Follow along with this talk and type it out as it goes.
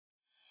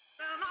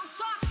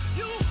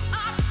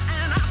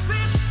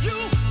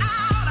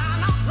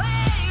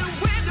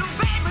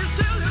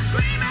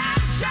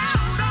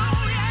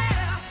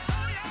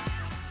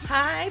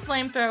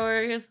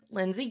Flamethrowers,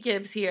 Lindsay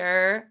Gibbs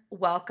here.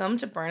 Welcome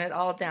to Burn It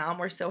All Down.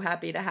 We're so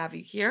happy to have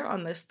you here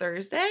on this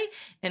Thursday.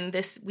 And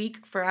this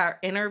week for our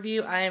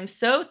interview, I am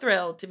so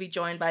thrilled to be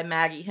joined by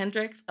Maggie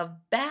Hendricks of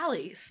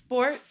Bally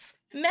Sports.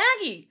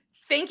 Maggie,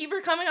 thank you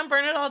for coming on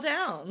Burn It All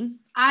Down.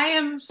 I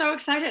am so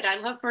excited. I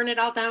love Burn It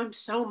All Down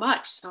so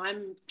much. So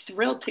I'm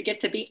thrilled to get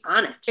to be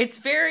on it. It's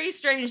very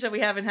strange that we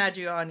haven't had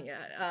you on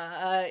yet.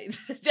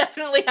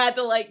 Definitely had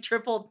to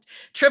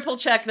triple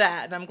check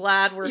that. And I'm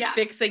glad we're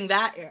fixing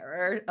that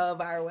error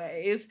of our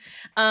ways.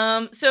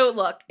 So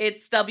look,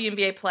 it's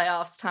WNBA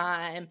playoffs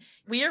time.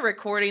 We are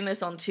recording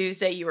this on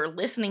Tuesday. You are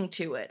listening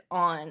to it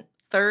on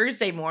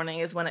Thursday morning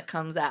is when it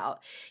comes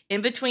out.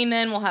 In between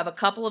then, we'll have a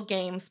couple of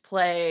games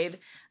played,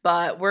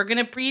 but we're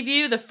going to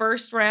preview the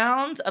first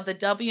round of the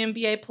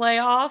WNBA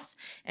playoffs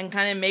and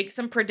kind of make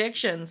some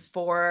predictions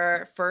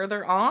for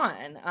further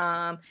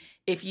on.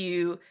 If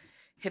you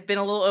have been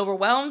a little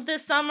overwhelmed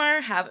this summer,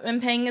 haven't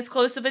been paying as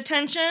close of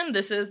attention,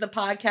 this is the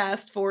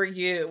podcast for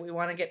you. We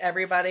want to get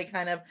everybody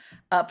kind of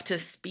up to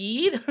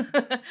speed.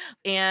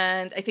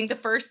 And I think the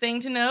first thing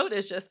to note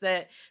is just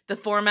that the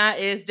format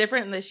is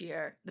different this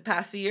year. The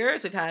past few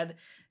years, we've had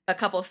a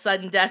couple of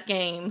sudden death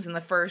games in the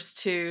first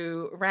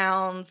two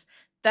rounds.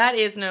 That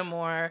is no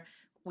more.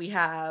 We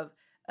have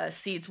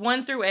seeds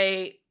 1 through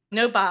 8,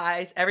 no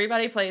byes.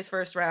 Everybody plays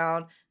first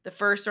round. The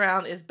first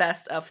round is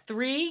best of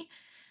 3.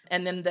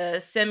 And then the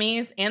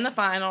semis and the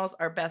finals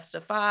are best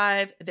of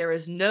 5. There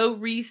is no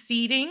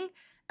reseeding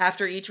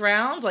after each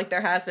round like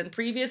there has been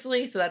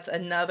previously. So that's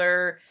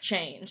another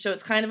change. So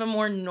it's kind of a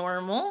more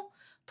normal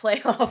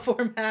playoff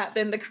format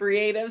than the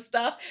creative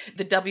stuff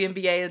the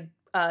WNBA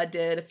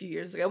did a few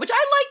years ago, which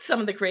I liked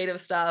some of the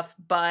creative stuff,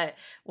 but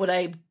what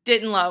I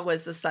didn't love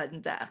was the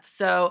sudden death.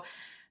 So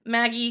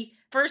Maggie,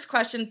 first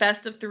question,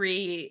 best of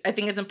 3. I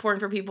think it's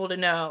important for people to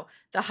know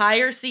the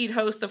higher seed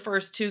hosts the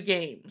first 2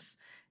 games.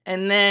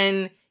 And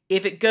then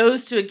if it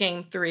goes to a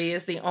game 3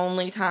 is the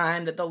only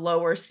time that the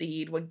lower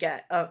seed would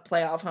get a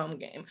playoff home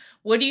game.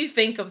 What do you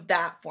think of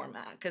that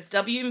format? Because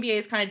WNBA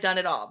has kind of done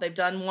it all. They've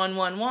done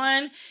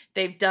 1-1-1.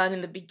 They've done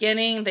in the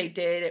beginning, they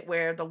did it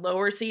where the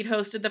lower seed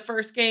hosted the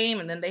first game,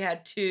 and then they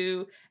had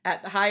 2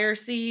 at the higher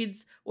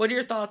seeds. What are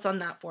your thoughts on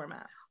that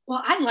format?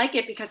 Well, I like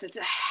it because it's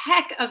a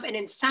heck of an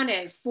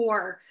incentive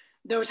for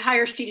those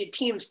higher seeded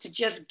teams to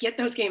just get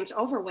those games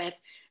over with.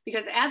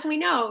 Because as we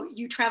know,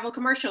 you travel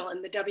commercial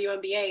in the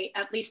WNBA,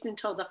 at least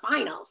until the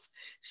finals.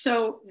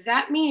 So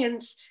that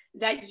means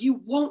that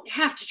you won't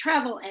have to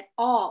travel at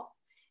all.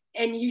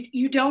 And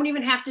you don't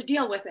even have to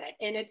deal with it.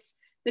 And it's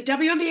the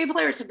WNBA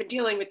players have been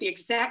dealing with the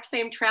exact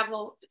same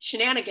travel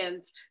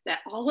shenanigans that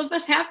all of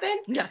us have been.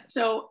 Yeah.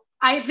 So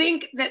I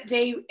think that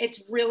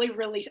it's really,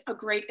 really a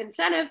great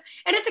incentive.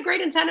 And it's a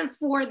great incentive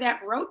for that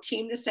road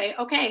team to say,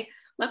 okay,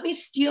 let me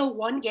steal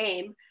one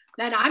game.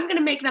 Then I'm going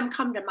to make them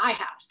come to my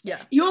house.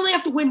 Yeah. You only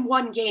have to win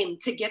one game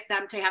to get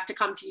them to have to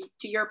come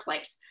to your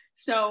place.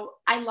 So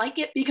I like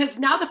it because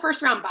now the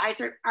first round buys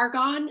are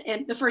gone,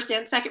 and the first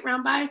and second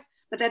round buys,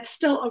 but that's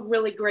still a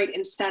really great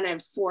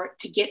incentive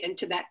to get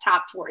into that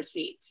top 4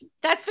 seeds.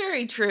 That's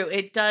very true.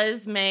 It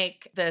does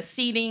make the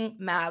seeding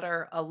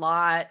matter a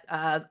lot.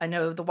 I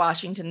know the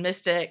Washington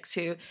Mystics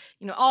who,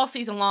 all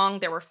season long,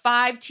 there were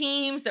 5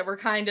 teams that were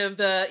kind of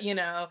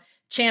the,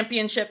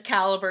 championship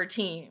caliber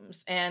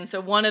teams. And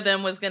so one of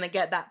them was going to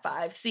get that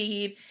 5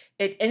 seed.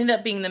 It ended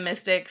up being the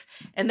Mystics,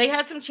 and they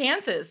had some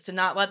chances to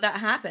not let that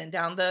happen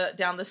down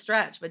the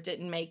stretch, but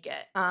didn't make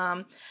it.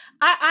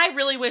 I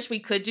really wish we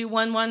could do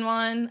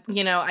 1-1-1.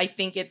 I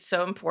think it's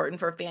so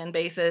important for fan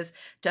bases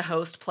to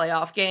host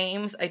playoff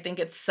games. I think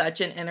it's such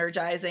an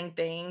energizing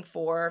thing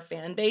for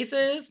fan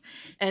bases.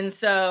 And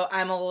so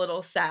I'm a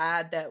little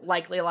sad that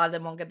likely a lot of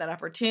them won't get that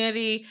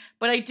opportunity,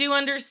 but I do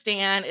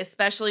understand,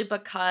 especially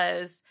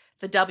because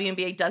the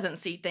WNBA doesn't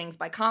seed things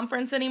by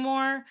conference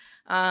anymore.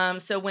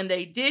 So when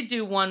they did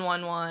do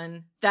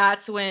 1-1-1,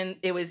 that's when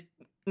it was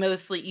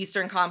mostly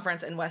Eastern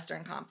Conference and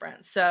Western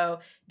Conference. So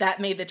that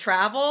made the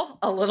travel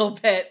a little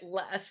bit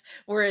less.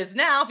 Whereas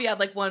now, if you had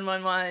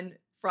 1-1-1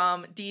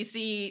 from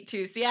DC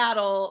to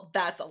Seattle,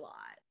 that's a lot.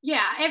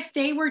 Yeah, if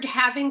they were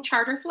having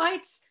charter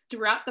flights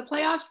throughout the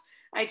playoffs,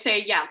 I'd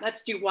say, yeah,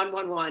 let's do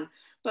 1-1-1.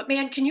 But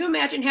man, can you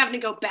imagine having to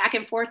go back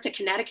and forth to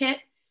Connecticut?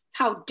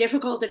 How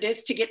difficult it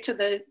is to get to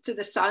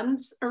the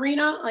Suns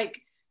arena?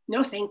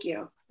 No, thank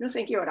you. No,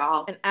 thank you at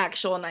all. An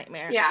actual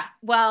nightmare. Yeah.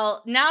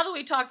 Well, now that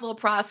we talked a little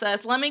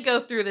process, let me go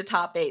through the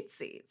top 8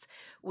 seeds.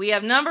 We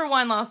have number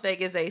 1, Las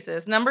Vegas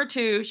Aces. Number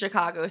 2,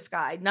 Chicago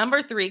Sky.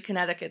 Number 3,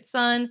 Connecticut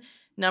Sun.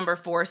 Number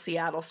 4,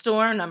 Seattle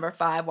Storm. Number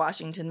 5,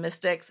 Washington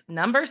Mystics.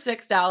 Number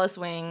 6, Dallas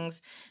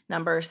Wings.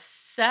 Number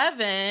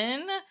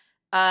 7,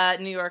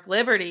 New York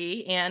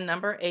Liberty. And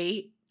number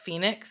 8,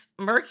 Phoenix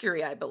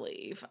Mercury, I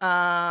believe.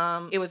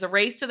 It was a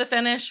race to the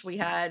finish. We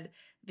had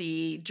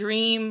the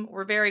Dream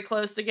were very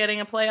close to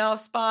getting a playoff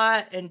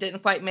spot and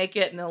didn't quite make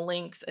it. And the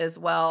Lynx as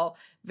well,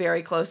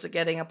 very close to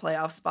getting a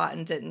playoff spot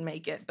and didn't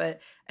make it. But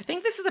I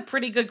think this is a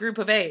pretty good group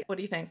of 8. What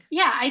do you think?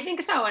 Yeah, I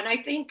think so. And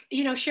I think,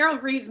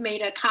 Cheryl Reeve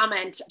made a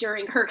comment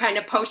during her kind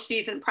of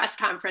postseason press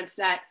conference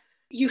that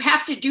you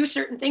have to do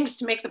certain things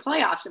to make the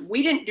playoffs. And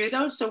we didn't do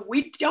those, so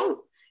we don't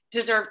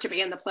deserve to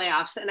be in the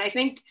playoffs. And I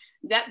think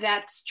that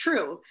that's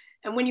true.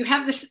 And when you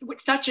have this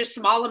such a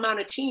small amount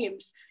of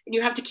teams and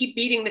you have to keep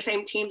beating the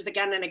same teams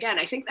again and again,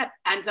 I think that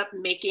ends up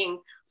making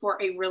for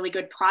a really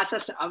good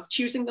process of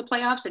choosing the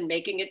playoffs and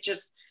making it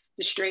just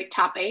the straight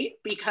top 8,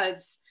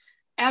 because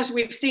as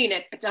we've seen,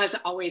 it does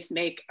always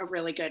make a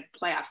really good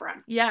playoff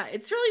run. Yeah,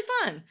 it's really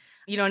fun.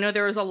 I know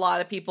there was a lot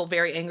of people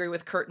very angry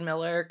with Kurt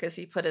Miller because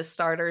he put his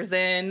starters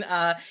in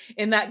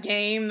that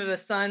game, the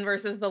Sun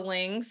versus the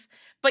Lynx.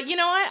 But you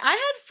know what? I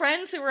had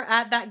friends who were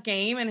at that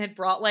game and had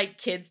brought like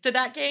kids to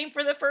that game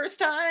for the first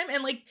time.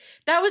 And like,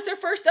 that was their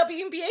first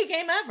WNBA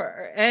game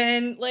ever.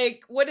 And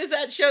like, what does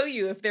that show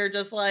you if they're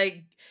just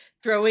like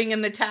throwing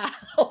in the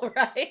towel,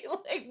 right?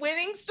 Like,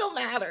 winning still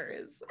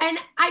matters. And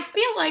I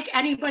feel like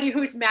anybody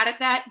who's mad at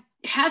that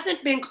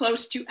hasn't been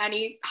close to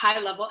any high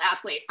level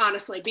athlete,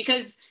 honestly,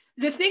 because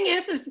the thing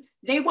is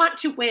they want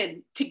to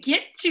win. To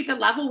get to the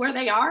level where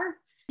they are,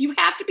 you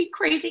have to be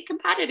crazy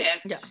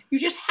competitive. Yeah. You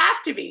just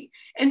have to be.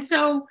 And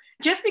so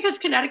just because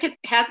Connecticut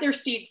had their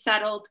seed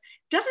settled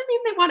doesn't mean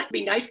they want to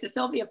be nice to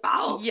Sylvia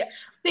Fowles. Yeah.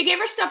 They gave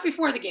her stuff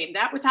before the game.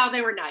 That was how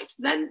they were nice.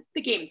 Then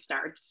the game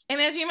starts.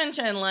 And as you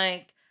mentioned,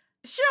 like,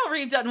 Cheryl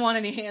Reeve doesn't want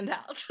any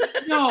handouts.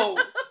 No.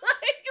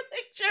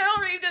 like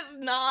Cheryl Reeve does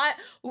not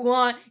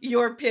want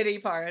your pity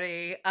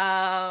party.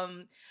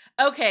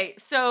 Okay,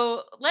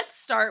 so let's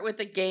start with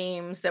the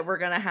games that we're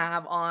going to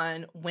have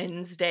on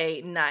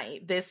Wednesday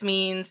night. This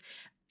means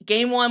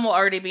game 1 will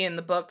already be in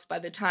the books by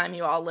the time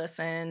you all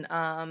listen.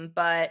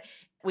 But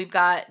we've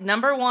got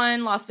number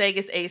 1 Las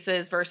Vegas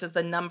Aces versus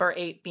the number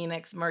 8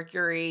 Phoenix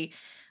Mercury.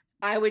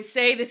 I would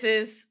say this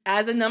is,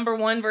 as a number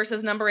 1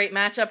 versus number 8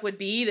 matchup would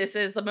be, this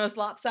is the most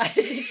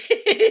lopsided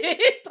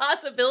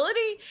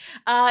possibility.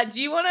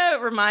 Do you want to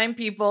remind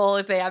people,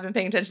 if they haven't been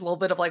paying attention, a little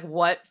bit of like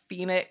what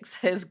Phoenix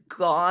has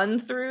gone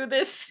through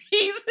this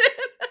season?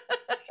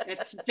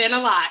 It's been a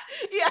lot.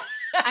 Yeah.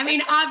 I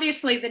mean,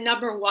 obviously the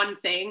number 1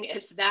 thing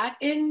is that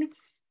in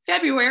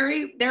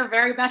February, their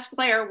very best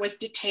player was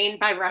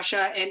detained by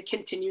Russia and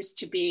continues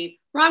to be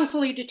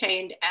wrongfully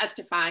detained as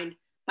defined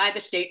by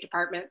the State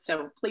Department.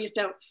 So please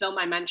don't fill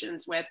my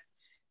mentions with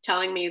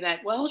telling me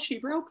that, well, she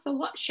broke the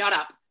law. Shut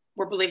up.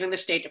 We're believing the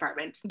State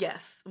Department.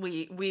 Yes,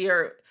 we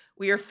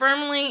are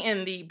firmly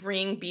in the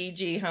bring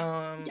BG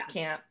home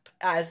camp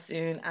as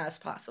soon as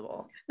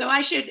possible. Though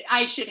I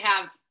should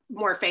have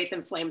more faith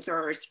in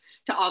flamethrowers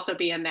to also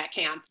be in that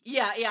camp.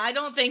 Yeah. I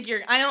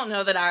don't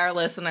know that our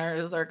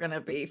listeners are going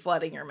to be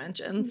flooding your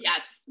mentions.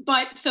 Yes.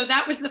 But so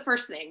that was the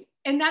first thing.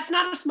 And that's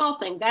not a small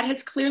thing. That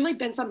has clearly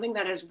been something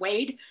that has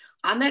weighed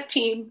on that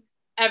team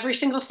every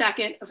single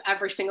second of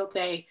every single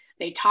day.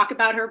 They talk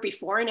about her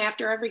before and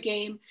after every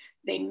game.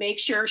 They make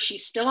sure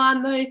she's still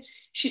in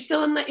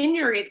the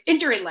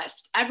injury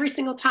list every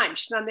single time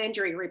she's on the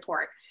injury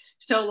report.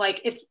 So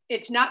like,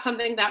 it's not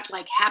something that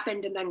like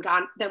happened and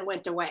then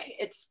went away.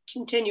 It's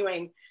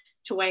continuing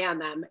to weigh on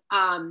them.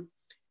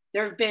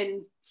 There have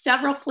been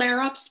several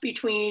flare-ups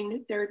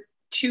between their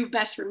 2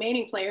 best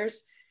remaining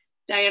players,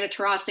 Diana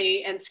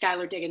Taurasi and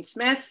Skylar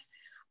Diggins-Smith.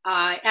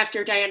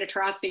 After Diana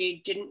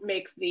Taurasi didn't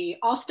make the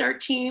All-Star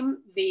team,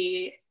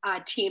 the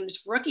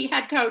team's rookie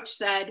head coach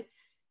said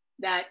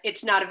that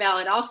it's not a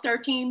valid All-Star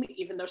team,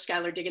 even though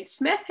Skylar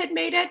Diggins-Smith had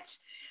made it.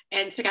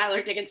 And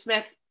Skylar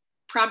Diggins-Smith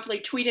promptly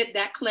tweeted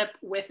that clip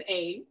with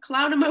a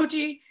clown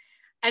emoji.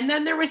 And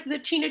then there was the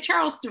Tina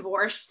Charles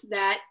divorce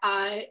that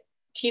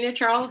Tina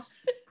Charles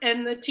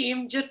and the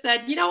team just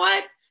said, you know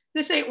what,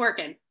 this ain't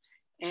working.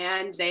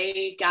 And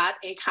they got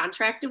a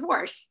contract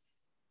divorce.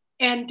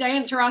 And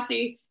Diana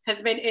Taurasi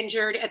has been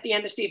injured at the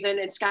end of the season,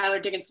 and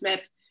Skylar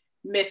Diggins-Smith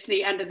missed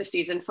the end of the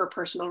season for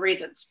personal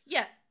reasons.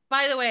 Yeah.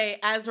 By the way,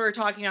 as we're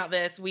talking about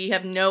this, we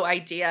have no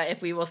idea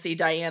if we will see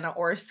Diana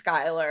or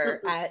Skylar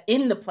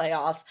in the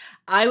playoffs.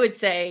 I would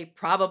say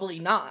probably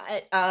not.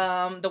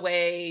 The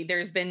way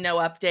there's been no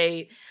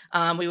update,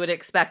 we would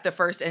expect the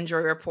first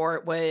injury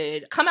report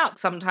would come out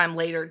sometime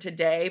later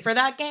today for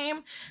that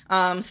game.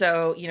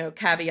 So,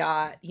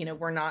 caveat,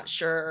 we're not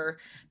sure.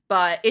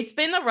 But it's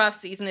been a rough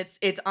season.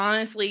 It's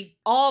honestly,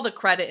 all the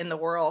credit in the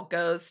world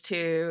goes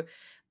to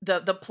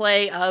the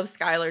play of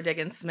Skylar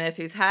Diggins-Smith,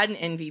 who's had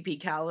an MVP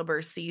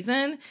caliber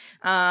season,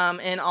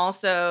 and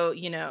also,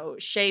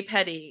 Shea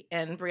Petty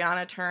and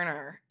Brianna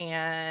Turner.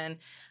 And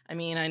I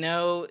mean, I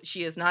know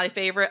she is not a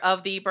favorite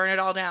of the Burn It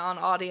All Down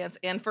audience,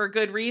 and for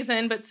good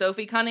reason, but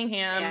Sophie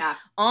Cunningham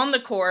on the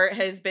court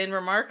has been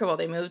remarkable.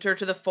 They moved her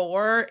to the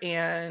 4,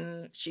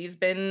 and she's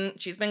been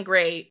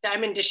great.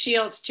 Diamond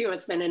DeShields, too,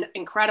 has been an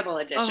incredible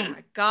addition. Oh,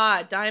 my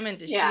God. Diamond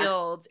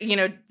DeShields.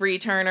 Yeah. Bree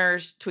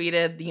Turner's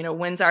tweeted,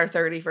 when's our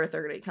 30 for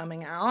 30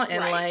 coming out?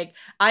 And,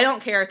 I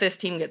don't care if this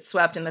team gets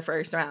swept in the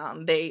first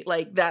round. They,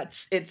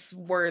 it's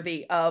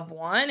worthy of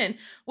one. And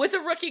with a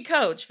rookie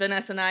coach,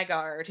 Vanessa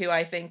Nygaard, who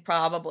I think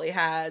probably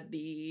had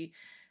the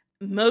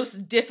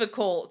most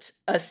difficult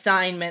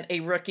assignment a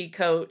rookie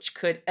coach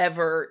could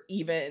ever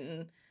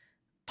even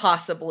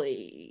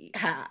possibly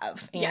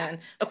have. And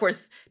of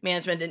course,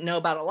 management didn't know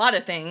about a lot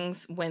of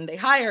things when they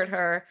hired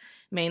her,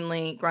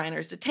 mainly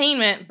Griner's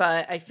detainment.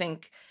 But I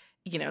think,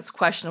 it's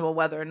questionable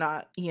whether or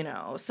not,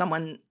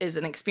 someone as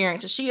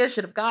inexperienced as she is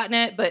should have gotten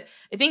it. But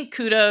I think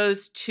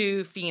kudos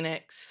to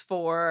Phoenix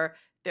for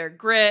their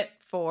grit,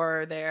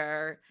 for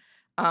their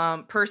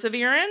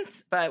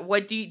perseverance. But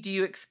what do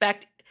you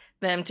expect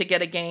them to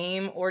get a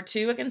game or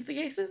two against the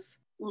Aces?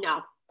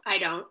 No, I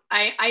don't.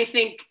 I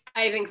think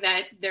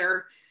that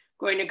they're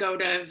going to go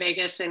to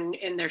Vegas and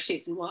their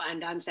season will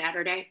end on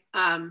Saturday.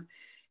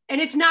 And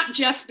it's not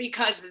just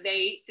because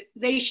they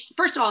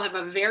first of all have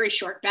a very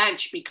short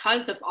bench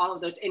because of all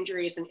of those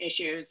injuries and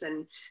issues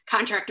and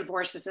contract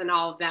divorces and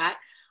all of that.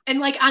 And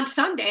like on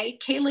Sunday,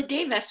 Kayla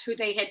Davis, who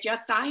they had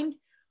just signed,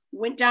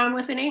 went down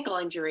with an ankle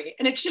injury.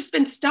 And it's just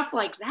been stuff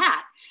like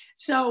that.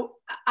 So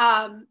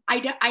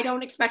I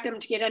don't expect them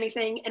to get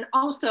anything. And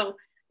also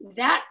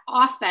that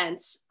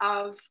offense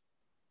of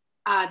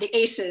the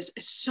Aces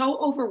is so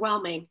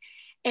overwhelming.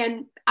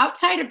 And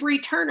outside of Bree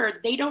Turner,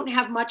 they don't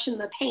have much in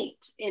the paint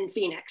in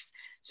Phoenix.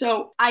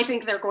 So I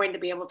think they're going to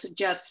be able to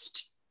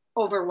just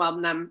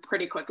overwhelm them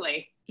pretty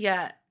quickly.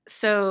 Yeah.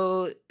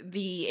 So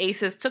the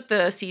Aces took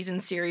the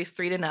season series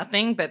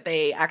 3-0, but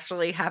they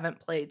actually haven't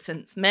played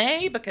since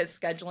May because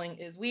scheduling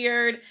is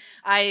weird.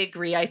 I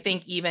agree. I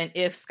think even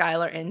if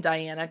Skylar and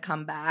Diana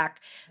come back,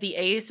 the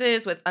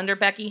Aces under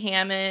Becky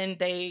Hammon,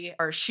 they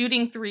are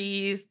shooting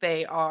threes.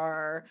 They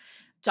are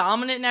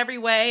dominant in every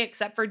way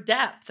except for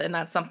depth, and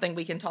that's something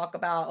we can talk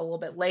about a little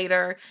bit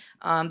later.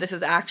 This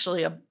is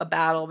actually a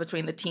battle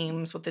between the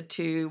teams with the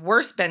two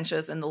worst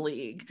benches in the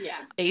league. Yeah.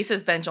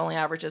 Aces bench only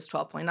averages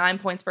 12.9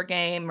 points per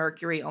game.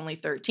 Mercury only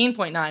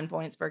 13.9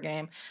 points per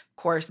game.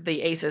 Of course,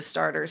 the Aces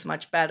starter is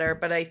much better,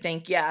 but I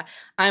think,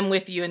 I'm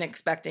with you in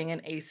expecting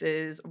an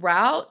Aces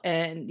rout,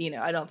 and,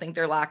 I don't think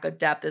their lack of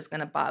depth is going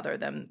to bother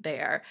them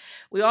there.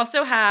 We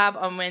also have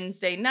on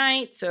Wednesday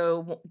night,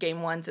 so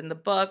game one's in the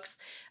books,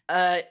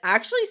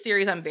 actually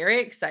series I'm very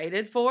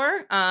excited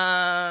for.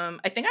 I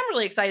think I'm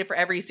really excited for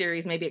every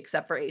series, maybe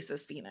except for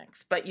Aces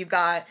Phoenix. But you've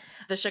got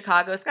the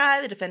Chicago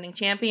Sky, the defending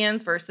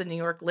champions, versus the New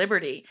York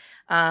Liberty.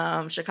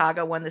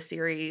 Chicago won the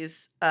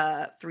series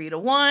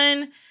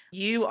 3-1.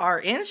 You are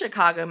in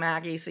Chicago,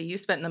 Maggie, so you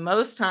spent the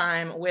most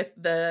time with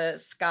the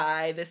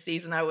Sky this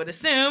season, I would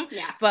assume.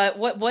 Yeah. But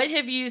what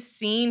have you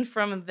seen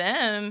from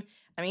them?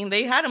 I mean,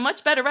 they had a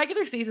much better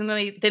regular season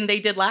than they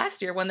did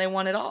last year when they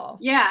won it all.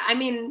 Yeah, I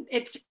mean,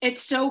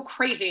 it's so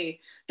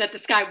crazy that the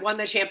Sky won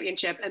the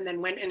championship and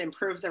then went and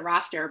improved the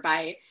roster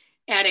by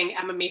adding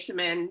Emma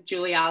Miesemann,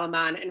 Julie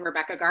Aleman, and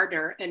Rebecca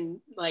Gardner.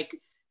 And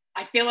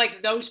I feel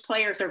like those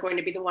players are going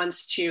to be the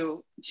ones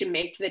to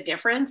make the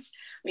difference.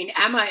 I mean,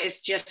 Emma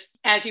is just,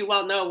 as you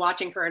well know,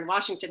 watching her in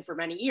Washington for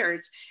many years,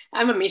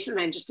 Emma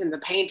Miesemann just in the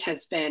paint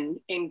has been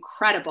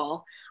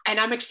incredible. And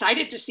I'm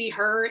excited to see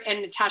her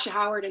and Natasha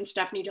Howard and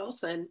Stephanie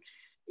Dolson,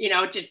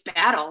 just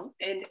battle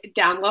and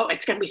down low.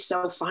 It's going to be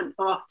so fun.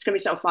 Oh, it's going to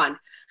be so fun.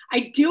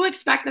 I do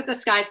expect that the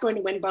Sky is going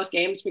to win both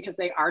games because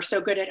they are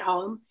so good at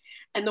home.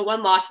 And the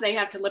one loss they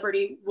have to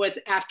Liberty was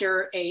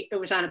it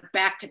was on a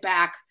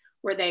back-to-back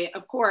where they,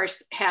 of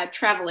course, had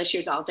travel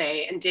issues all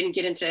day and didn't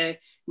get into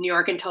New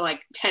York until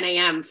 10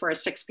 a.m. for a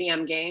 6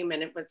 p.m. game.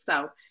 And it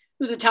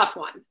was a tough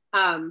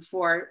one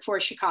for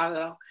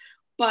Chicago.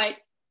 But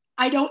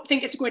I don't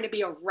think it's going to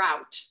be a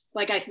rout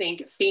like I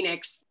think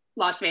Phoenix,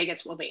 Las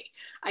Vegas will be.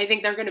 I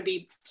think they're going to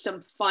be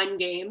some fun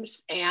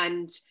games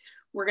and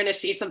we're going to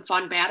see some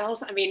fun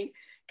battles. I mean,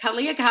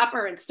 Kahleah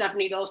Copper and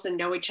Stephanie Dolson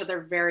know each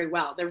other very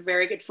well. They're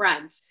very good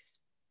friends.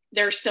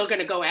 They're still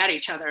going to go at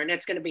each other and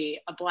it's going to be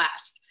a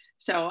blast.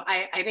 So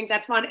I think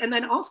that's fun. And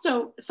then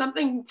also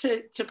something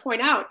to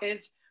point out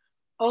is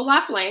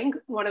Olaf Lang,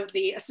 one of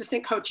the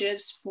assistant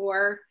coaches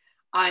for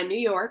New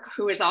York,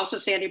 who is also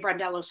Sandy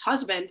Brondello's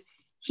husband,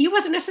 he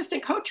was an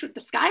assistant coach with the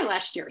Sky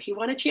last year. He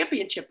won a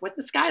championship with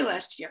the Sky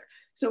last year.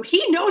 So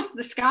he knows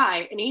the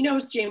Sky and he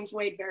knows James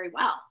Wade very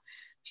well.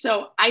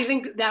 So I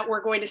think that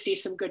we're going to see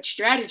some good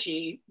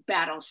strategy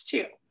battles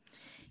too.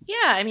 Yeah,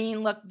 I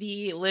mean, look,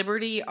 the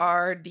Liberty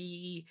are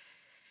the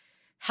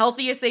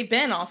healthiest they've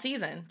been all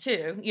season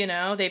too.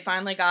 They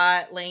finally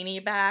got Laney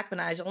back.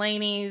 Benijah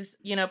Laney's,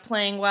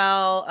 playing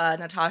well.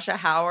 Natasha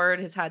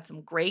Howard has had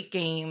some great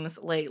games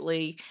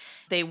lately.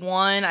 They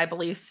won, I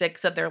believe,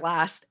 6 of their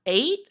last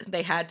 8.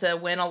 They had to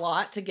win a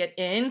lot to get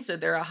in, so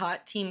they're a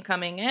hot team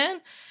coming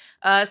in.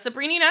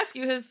 Sabrina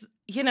Ionescu has,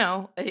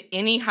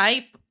 any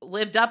hype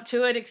lived up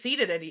to it,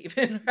 exceeded it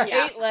even,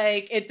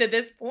 right? Yeah. To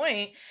this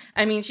point,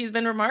 I mean, she's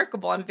been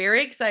remarkable. I'm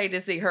very excited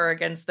to see her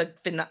against the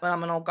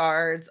phenomenal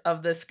guards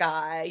of the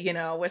Sky,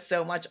 with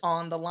so much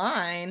on the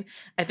line.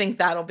 I think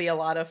that'll be a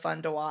lot of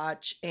fun to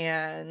watch.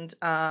 And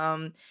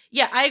I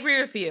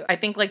agree with you. I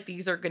think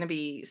these are going to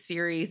be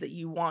series that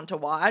you want to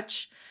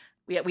watch.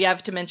 We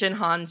have to mention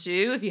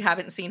Hanju. If you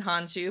haven't seen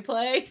Hanju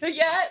play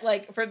yet,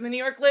 like for the New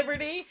York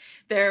Liberty,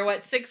 they're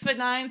 6'9",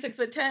 6'10",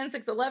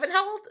 6'11".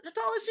 How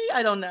tall is she?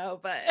 I don't know,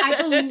 but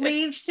I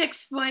believe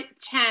 6'10"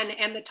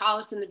 and the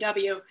tallest in the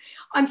W.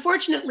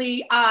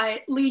 Unfortunately,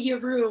 Lee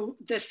Yaru,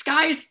 the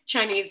Sky's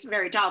Chinese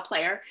very tall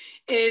player,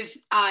 is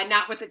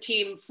not with the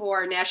team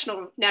for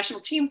national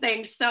team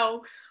things.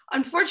 So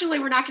unfortunately,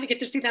 we're not going to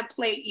get to see them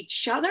play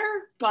each other.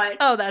 But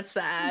that's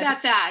sad.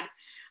 That's sad.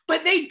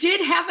 But they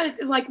did have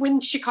when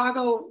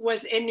Chicago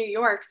was in New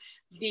York,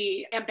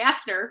 the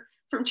ambassador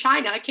from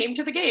China came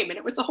to the game, and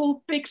it was a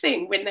whole big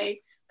thing when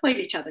they played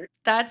each other.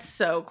 That's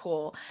so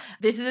cool.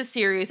 This is a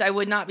series. I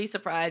would not be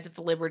surprised if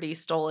the Liberty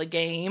stole a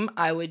game.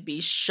 I would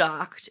be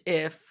shocked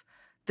if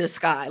the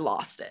Sky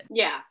lost it.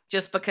 Yeah.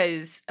 Just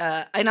because,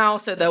 and I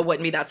also, though,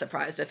 wouldn't be that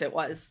surprised if it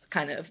was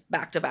kind of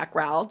back-to-back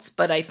routes.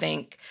 But I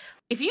think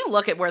if you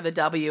look at where the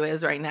W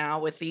is right now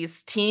with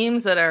these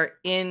teams that are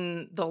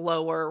in the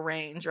lower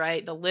range,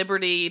 right? The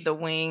Liberty, the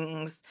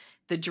Wings,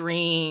 the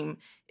Dream,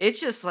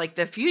 it's just like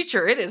the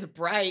future. It is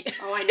bright.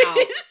 Oh, I know.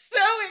 It's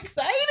so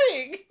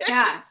exciting.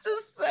 Yeah. It's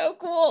just so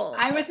cool.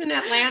 I was in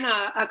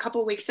Atlanta a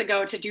couple weeks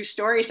ago to do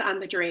stories on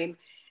the Dream.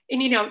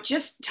 And,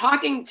 just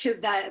talking to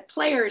the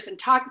players and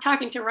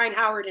talking to Ryan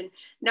Howard and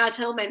Naz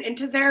Hillman and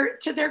to their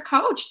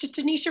coach, to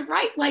Tanisha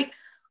Wright,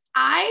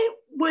 I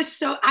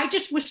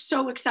just was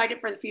so excited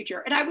for the future.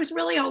 And I was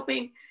really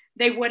hoping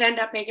they would end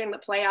up making the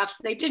playoffs.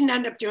 They didn't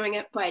end up doing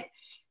it, but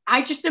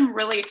I just am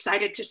really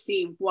excited to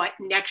see what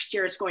next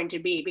year is going to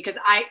be, because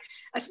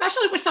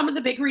especially with some of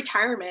the big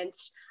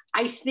retirements,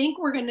 I think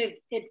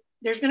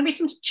there's going to be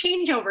some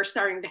changeover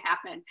starting to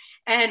happen.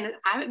 And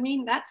I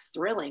mean, that's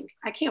thrilling.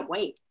 I can't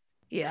wait.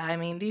 Yeah, I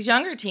mean, these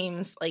younger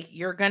teams,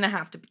 you're going to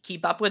have to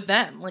keep up with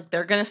them.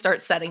 They're going to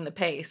start setting the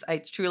pace. I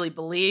truly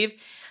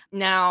believe.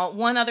 Now,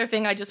 one other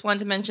thing I just wanted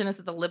to mention is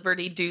that the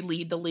Liberty do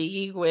lead the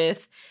league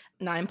with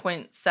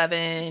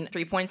 9.7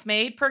 3 points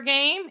made per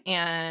game.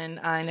 And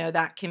I know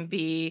that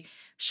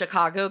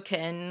Chicago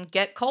can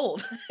get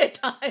cold at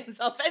times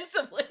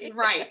offensively.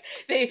 Right.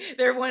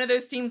 They're one of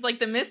those teams like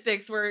the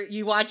Mystics where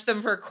you watch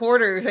them for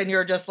quarters and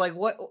you're just like,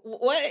 what?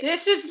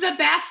 This is the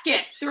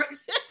basket.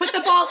 Put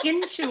the ball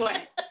into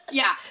it.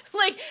 Yeah.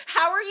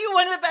 How are you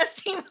one of the best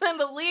teams in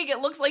the league?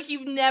 It looks like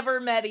you've never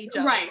met each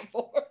other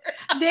before.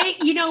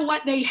 You know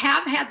what? They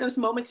have had those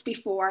moments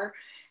before.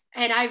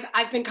 And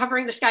I've been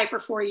covering the Sky for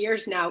 4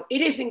 years now.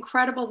 It is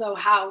incredible, though,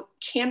 how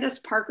Candace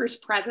Parker's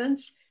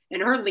presence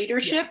and her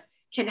leadership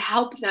can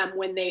help them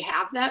when they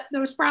have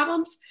those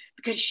problems,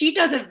 because she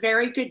does a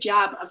very good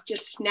job of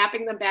just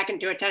snapping them back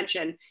into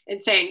attention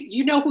and saying,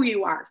 you know who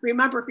you are,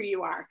 remember who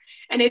you are.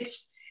 And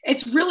it's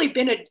really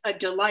been a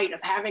delight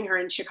of having her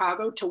in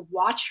Chicago to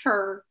watch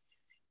her.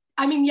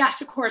 I mean,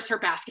 yes, of course, her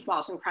basketball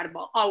is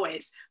incredible,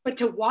 always, but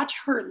to watch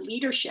her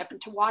leadership and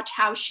to watch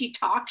how she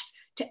talks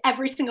to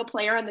every single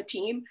player on the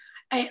team,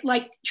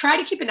 try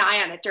to keep an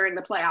eye on it during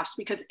the playoffs,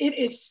 because it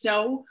is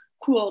so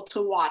cool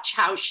to watch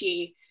how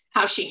she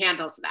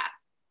handles that.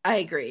 I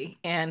agree.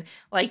 And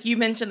like you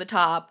mentioned the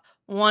top,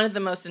 one of the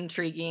most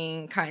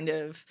intriguing I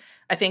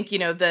think,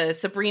 the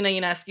Sabrina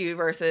Ionescu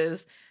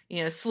versus,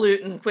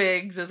 Sloot and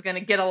Quiggs is going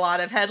to get a lot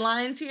of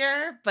headlines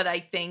here. But I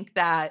think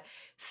that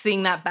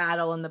seeing that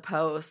battle in the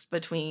post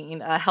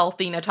between a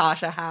healthy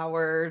Natasha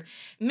Howard,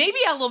 maybe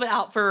a little bit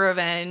out for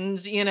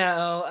revenge,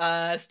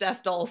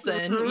 Steph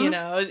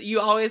Dolson, you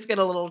always get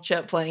a little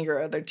chip playing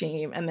your other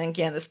team. And then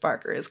Candace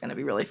Parker is going to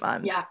be really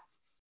fun. Yeah.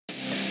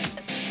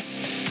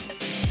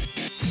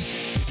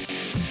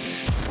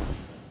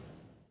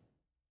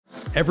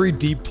 Every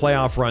deep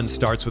playoff run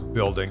starts with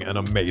building an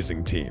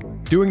amazing team.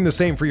 Doing the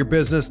same for your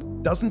business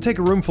doesn't take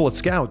a room full of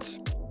scouts.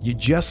 You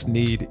just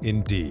need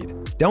Indeed.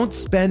 Don't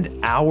spend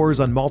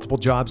hours on multiple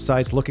job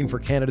sites looking for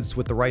candidates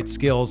with the right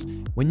skills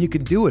when you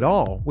can do it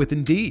all with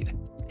Indeed.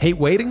 Hate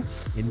waiting?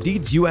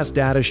 Indeed's US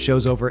data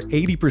shows over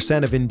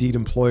 80% of Indeed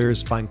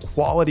employers find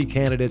quality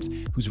candidates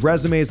whose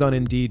resumes on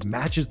Indeed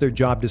matches their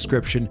job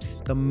description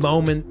the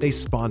moment they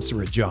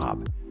sponsor a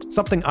job.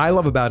 Something I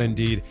love about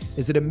Indeed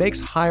is that it makes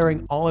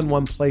hiring all in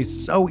one place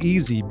so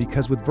easy,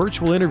 because with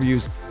virtual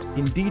interviews,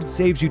 Indeed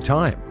saves you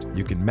time.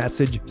 You can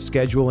message,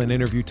 schedule, and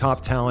interview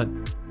top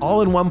talent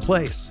all in one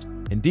place.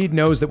 Indeed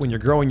knows that when you're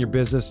growing your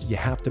business, you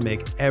have to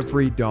make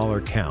every dollar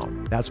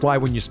count. That's why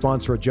when you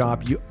sponsor a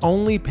job, you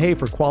only pay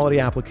for quality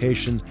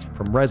applications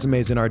from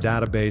resumes in our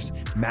database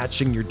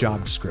matching your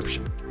job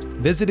description.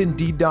 Visit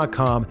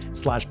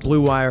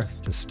Indeed.com/Blue Wire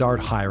to start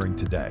hiring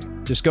today.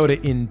 Just go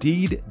to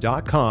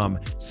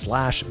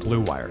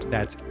Indeed.com/Blue Wire.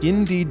 That's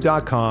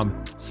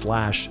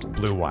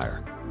Indeed.com/Blue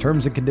Wire.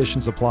 Terms and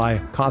conditions apply.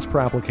 Cost per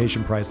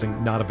application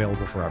pricing not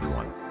available for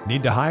everyone.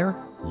 Need to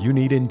hire? You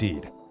need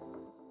Indeed.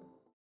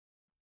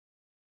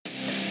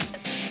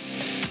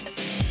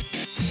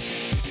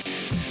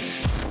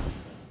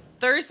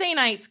 Thursday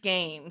night's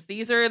games.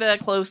 These are the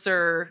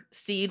closer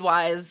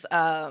seed-wise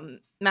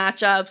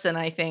matchups, and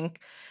I think,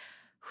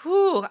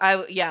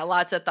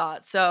 lots of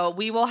thoughts. So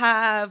we will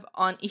have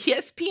on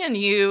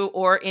ESPNU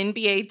or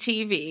NBA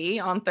TV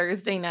on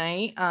Thursday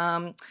night.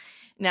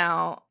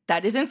 Now,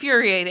 That is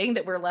infuriating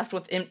that we're left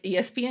with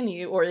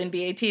ESPNU or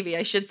NBA TV.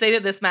 I should say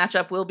that this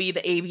matchup will be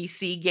the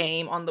ABC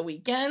game on the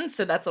weekend,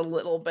 so that's a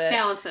little bit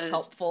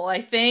helpful,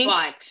 I think.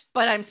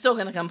 But I'm still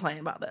going to complain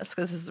about this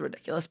because this is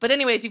ridiculous. But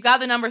anyways, you've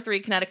got the number 3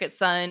 Connecticut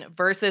Sun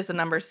versus the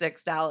number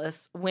 6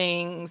 Dallas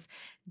Wings.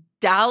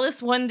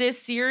 Dallas won this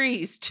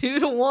series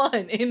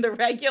 2-1 in the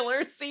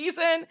regular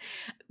season.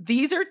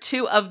 These are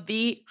 2 of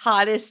the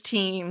hottest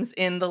teams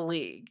in the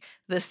league.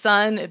 The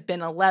Sun have been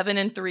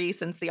 11-3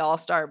 since the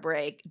All-Star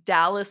break.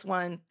 Dallas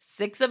won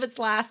 6 of its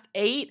last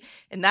 8,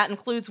 and that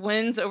includes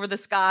wins over the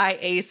Sky,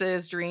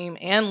 Aces, Dream,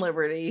 and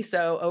Liberty.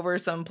 So over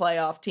some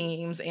playoff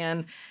teams,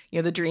 and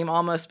the Dream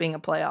almost being a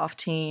playoff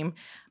team.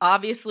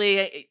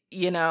 Obviously,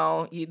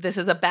 this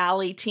is a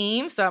Bally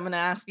team, so I'm going to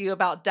ask you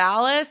about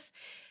Dallas.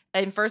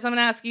 And first, I'm going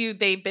to ask you,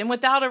 they've been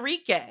without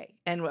Arike,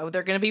 and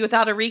they're going to be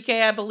without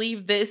Arike, I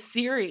believe, this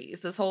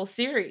whole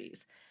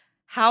series.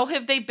 How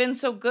have they been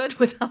so good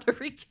without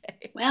Arike?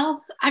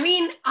 Well, I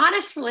mean,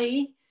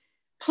 honestly,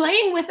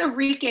 playing with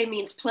Arike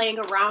means playing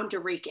around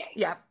Arike.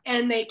 Yeah.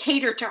 And they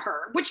cater to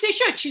her, which they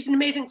should. She's an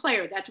amazing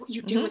player. That's what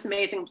you do with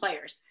amazing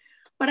players.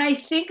 But I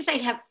think they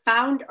have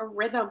found a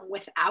rhythm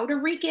without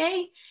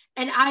Arike.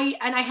 And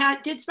I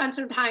did spend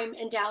some time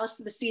in Dallas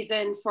this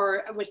season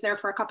I was there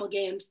for a couple of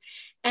games.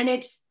 And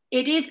it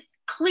is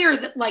clear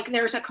that like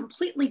there's a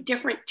completely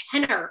different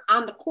tenor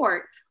on the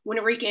court when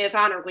Arike is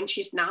on or when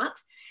she's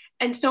not.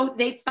 And so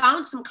they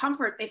found some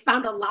comfort. They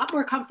found a lot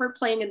more comfort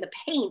playing in the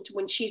paint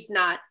when she's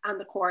not on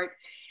the court.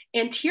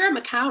 And Teaira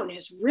McCown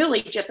has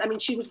really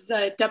she was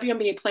the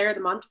WNBA Player of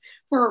the Month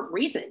for a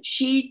reason.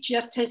 She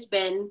just has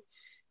been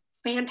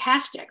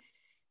fantastic.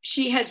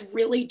 She has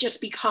really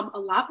just become a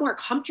lot more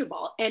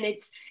comfortable. And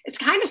it's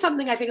kind of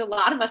something I think a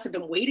lot of us have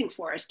been waiting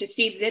for, is to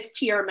see this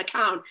Teaira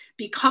McCown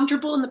be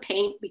comfortable in the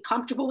paint, be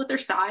comfortable with her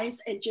size,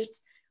 and just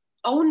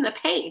own the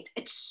paint.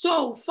 It's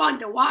so fun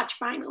to watch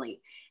finally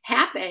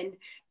happen,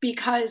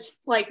 because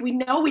like we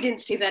know we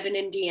didn't see that in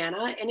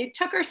Indiana, and it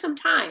took her some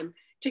time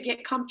to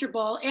get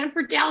comfortable and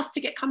for Dallas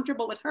to get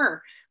comfortable with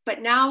her.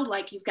 But now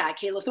like you've got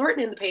Kayla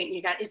Thornton in the paint, and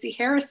you got Izzy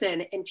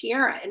Harrison and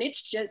Teaira, and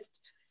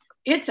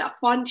it's a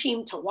fun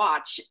team to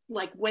watch.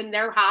 Like when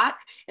they're hot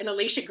and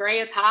Alicia Gray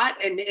is hot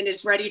and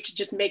is ready to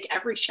just make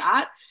every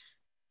shot,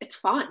 it's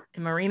fun.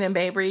 And Marina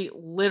Mabrey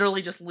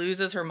literally just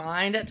loses her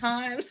mind at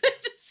times.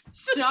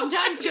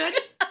 Sometimes good,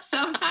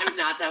 sometimes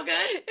not so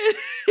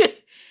good.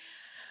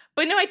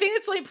 But no, I think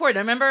it's really important.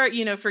 I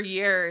remember, for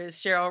years,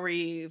 Cheryl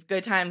Reeve,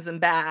 good times and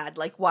bad,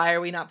 like, why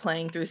are we not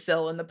playing through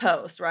Syl in the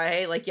post,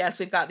 right? Like, yes,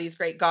 we've got these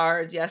great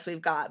guards. Yes,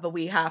 but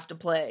we have to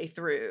play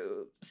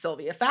through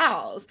Sylvia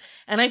Fowles.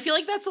 And I feel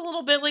like that's a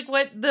little bit like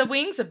what the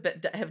Wings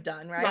have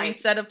done, right?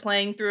 Instead of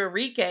playing through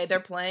Arike, they're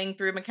playing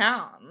through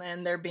McCown.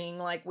 And they're being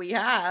like, we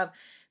have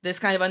this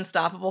kind of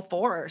unstoppable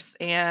force.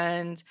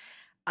 And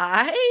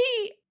I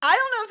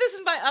don't know if this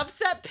is my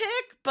upset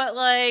pick, but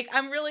like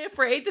I'm really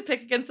afraid to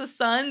pick against the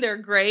Sun. They're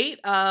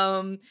great.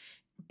 But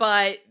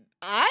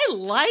I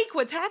like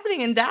what's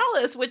happening in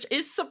Dallas, which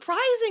is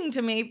surprising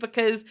to me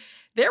because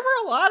there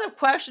were a lot of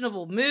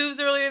questionable moves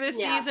earlier this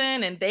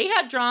season, and they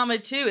had drama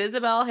too.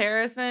 Isabel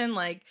Harrison,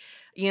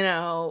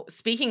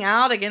 speaking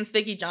out against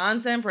Vicki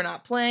Johnson for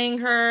not playing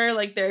her.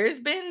 Like there's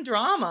been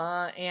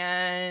drama,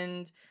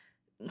 and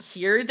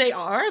here they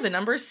are, the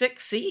number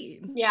 6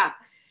 seed. Yeah.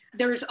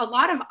 There's a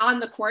lot of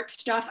on the court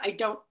stuff. I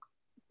don't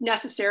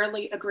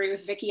necessarily agree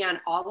with Vicki on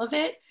all of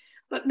it,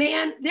 but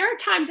man, there are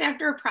times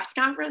after a press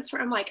conference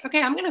where I'm like,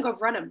 okay, I'm going to go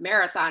run a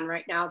marathon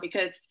right now,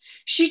 because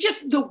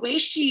the way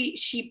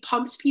she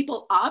pumps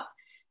people up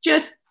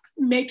just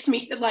makes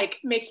me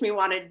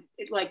want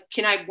to like,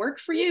 can I work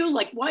for you?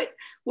 Like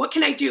what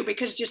can I do?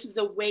 Because just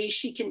the way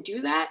she can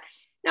do that.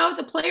 Now, if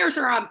the players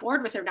are on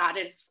board with her or not,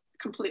 it's a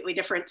completely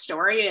different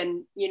story.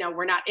 And,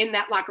 we're not in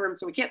that locker room,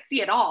 so we can't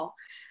see it all.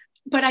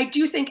 But I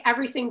do think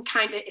everything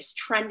kind of is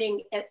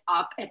trending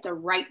up at the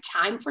right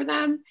time for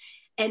them.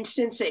 And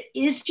since it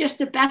is just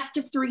a best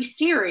of 3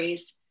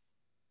 series,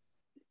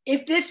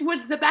 if this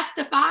was the best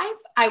of 5,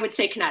 I would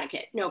say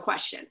Connecticut, no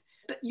question.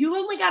 But you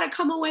only got to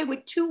come away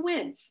with 2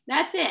 wins.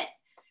 That's it.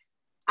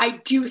 I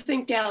do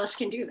think Dallas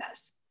can do this.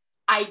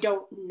 I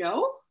don't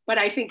know, but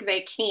I think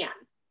they can.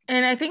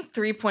 And I think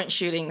 3-point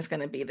shooting is going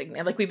to be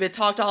like we've been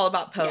talked all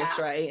about post,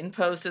 right? And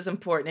post is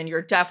important. And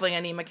you're definitely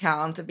going to need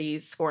McCown to be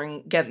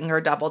getting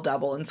her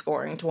double and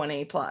scoring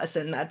 20 plus.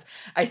 And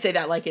I say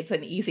that like it's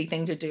an easy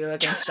thing to do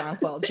against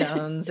Jonquel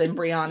Jones and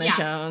Brianna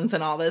Jones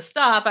and all this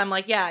stuff. I'm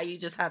like, yeah, you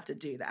just have to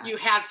do that. You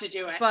have to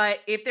do it. But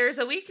if there's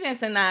a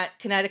weakness in that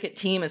Connecticut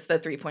team, it's the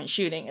 3-point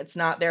shooting. It's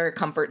not their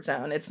comfort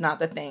zone. It's not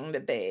the thing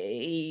that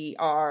they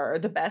are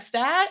the best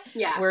at.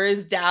 Yeah.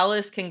 Whereas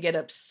Dallas can get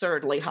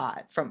absurdly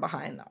hot from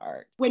behind the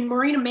arc. When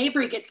Marina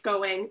Mabrey gets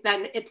going,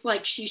 then it's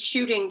like she's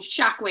shooting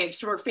shockwaves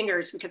from her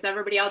fingers because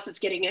everybody else is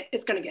getting it.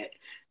 It's going to get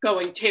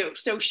going too.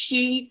 So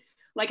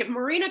if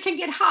Marina can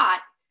get hot,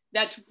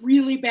 that's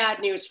really bad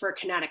news for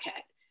Connecticut.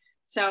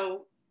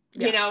 So,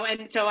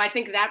 and so I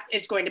think that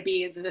is going to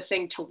be the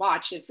thing to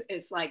watch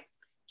is like,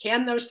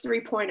 can those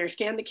 3-pointers,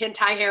 can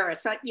Ty Harris,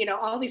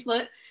 all these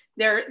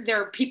there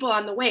are people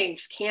on the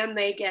wings. Can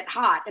they get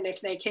hot? And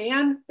if they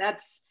can,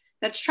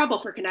 that's trouble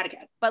for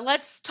Connecticut. But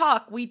let's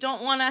talk. We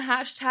don't want to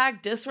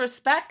hashtag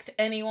disrespect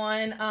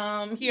anyone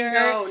here.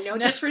 No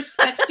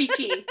disrespect,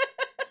 CT.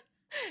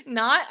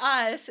 Not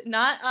us.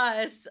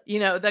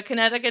 The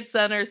Connecticut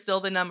Center is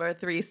still the number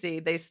 3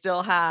 seed. They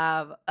still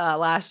have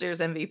last year's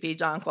MVP,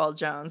 Jonquel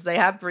Jones. They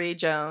have Bree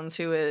Jones,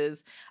 who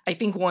is, I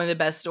think, one of the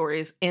best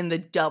stories in the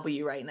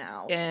W right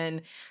now.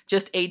 And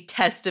just a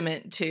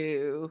testament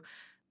to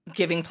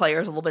giving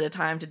players a little bit of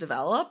time to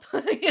develop,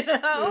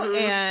 Mm-hmm.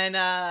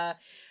 And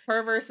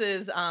her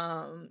versus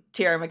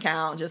Tiara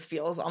McCowan just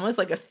feels almost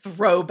like a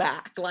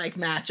throwback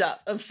matchup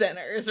of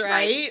centers,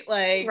 right?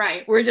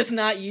 Right. We're just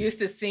not used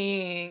to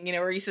seeing,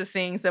 we're used to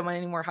seeing so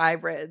many more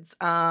hybrids.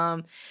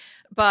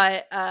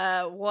 But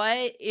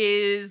what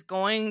is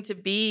going to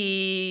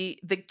be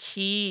the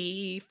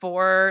key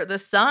for the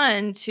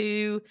Sun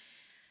to,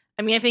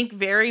 I think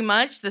very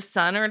much the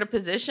Sun are in a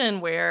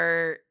position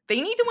where they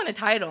need to win a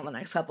title in the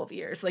next couple of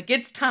years.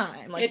 It's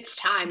time. It's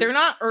time. They're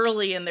not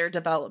early in their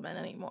development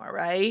anymore,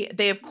 right?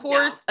 They, of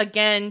course,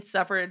 again,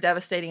 suffered a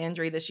devastating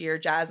injury this year.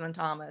 Jasmine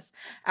Thomas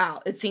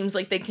out. It seems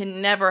like they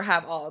can never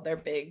have all of their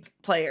big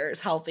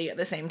players healthy at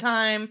the same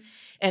time,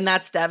 and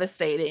that's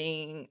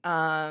devastating.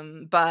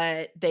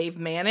 But they've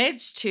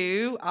managed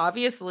to,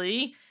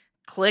 obviously,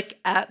 click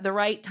at the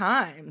right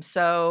time.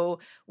 So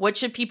what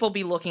should people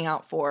be looking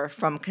out for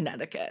from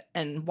Connecticut,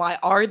 and why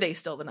are they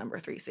still the number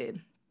 3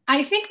 seed?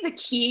 I think the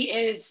key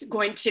is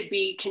going to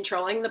be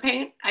controlling the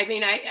paint.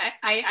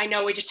 I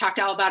know we just talked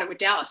all about it with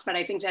Dallas, but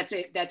I think that's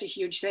a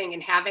huge thing.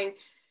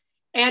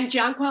 And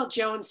Jonquel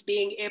Jones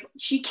being able,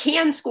 she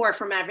can score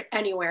from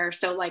anywhere.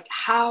 So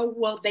how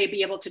will they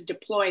be able to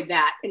deploy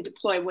that and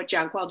deploy what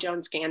Jonquel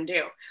Jones can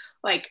do?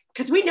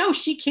 Because we know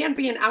she can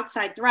be an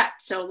outside threat.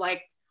 So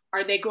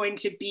are they going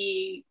to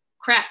be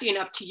crafty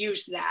enough to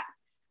use that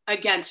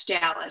against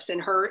Dallas?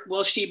 And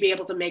will she be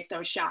able to make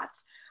those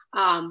shots?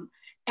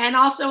 And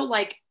also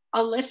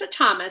Alyssa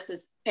Thomas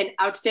is an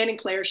outstanding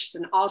player. She's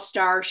an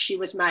all-star. She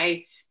was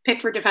my pick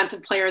for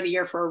Defensive Player of the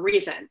Year for a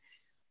reason.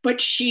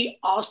 But she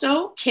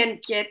also can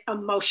get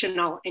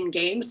emotional in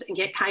games and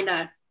get kind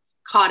of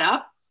caught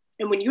up.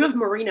 And when you have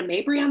Marina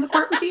Mabrey on the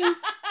court with you,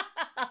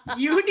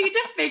 you need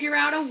to figure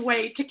out a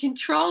way to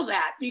control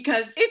that,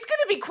 because it's going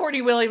to be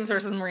Courtney Williams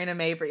versus Marina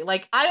Mabrey.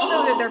 I don't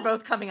know that they're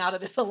both coming out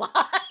of this alive.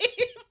 Are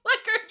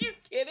you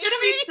kidding me? It's going to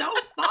be so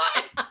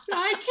fun.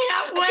 I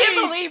can't wait. I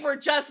can't believe we're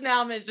just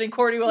now mentioning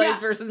Courtney Williams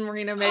versus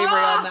Marina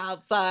Mabrey on the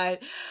outside.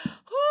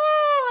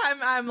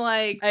 I'm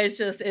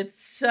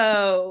it's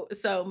so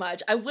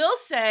much. I will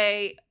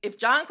say, if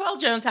Jonquel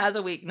Jones has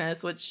a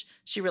weakness, which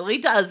she really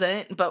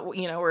doesn't, but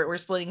we're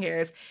splitting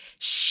hairs,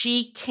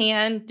 she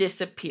can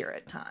disappear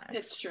at times.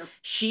 It's true.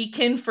 She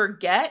can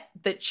forget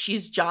that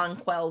she's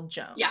Jonquel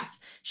Jones. Yeah.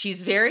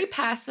 She's very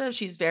passive.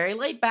 She's very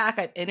laid back.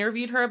 I've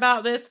interviewed her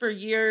about this for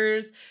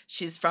years.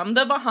 She's from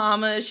the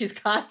Bahamas. She's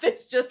got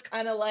this just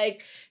kind of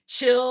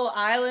chill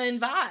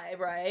island vibe,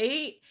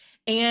 right?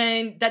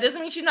 And that doesn't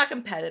mean she's not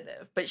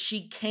competitive, but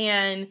she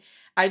can.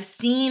 I've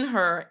seen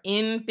her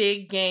in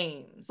big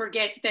games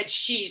forget that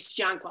she's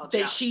Jonquel Jones.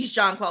 That she's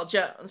Jonquel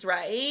Jones,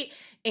 right?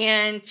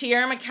 And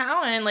Tiara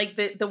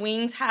McCowan, the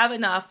Wings have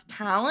enough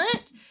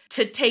talent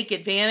to take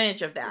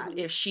advantage of that. Mm-hmm.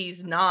 If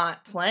she's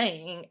not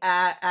playing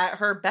at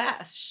her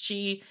best.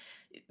 She,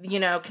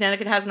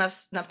 Connecticut has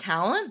enough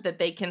talent that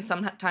they can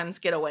sometimes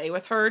get away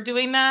with her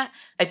doing that.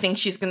 I think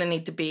she's going to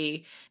need to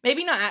be,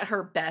 maybe not at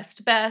her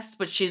best,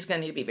 but she's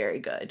going to need to be very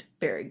good.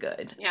 Very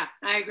good. Yeah,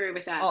 I agree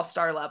with that.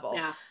 All-star level.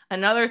 Yeah.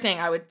 Another thing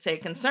I would say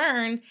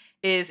concerned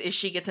is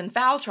she gets in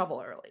foul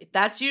trouble early.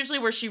 That's usually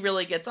where she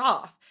really gets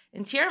off.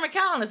 And Tiara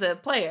McCowan is a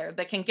player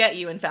that can get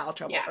you in foul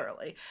trouble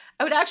early.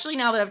 I would actually,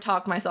 now that I've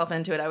talked myself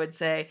into it, I would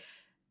say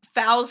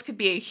fouls could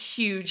be a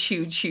huge,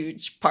 huge,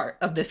 huge part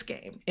of this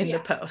game in the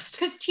post.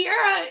 Because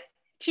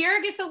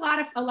Tiara gets a lot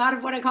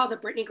of what I call the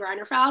Brittany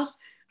Griner fouls.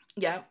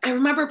 Yeah. I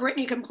remember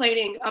Brittany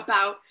complaining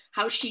about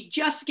how she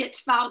just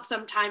gets fouled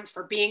sometimes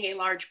for being a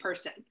large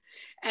person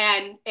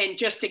and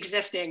just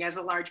existing as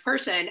a large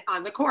person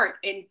on the court.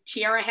 And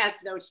Tiara has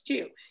those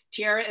too.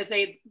 Tiara is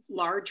a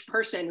large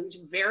person who's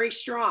very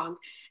strong.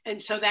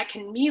 And so that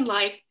can mean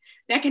that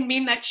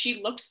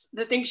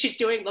the things she's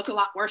doing look a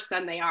lot worse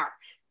than they are.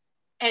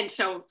 And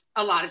so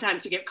a lot of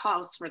times you get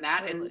calls for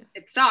that, and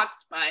it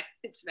sucks, but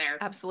it's there.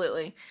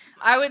 Absolutely.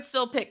 I would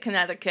still pick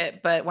Connecticut,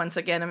 but once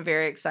again, I'm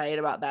very excited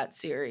about that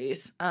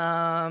series.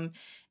 And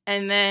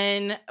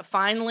then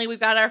finally, we've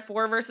got our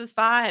 4 versus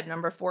 5,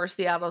 number 4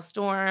 Seattle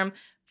Storm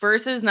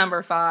versus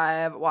number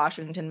 5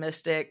 Washington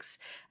Mystics.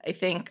 I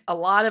think a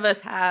lot of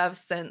us have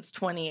since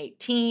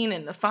 2018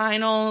 in the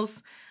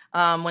finals,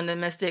 when the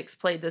Mystics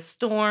played the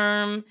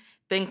Storm,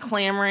 been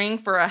clamoring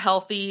for a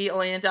healthy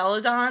Elena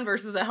Delle Donne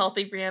versus a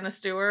healthy Breanna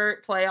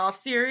Stewart playoff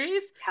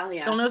series. Hell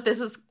yeah. I don't know if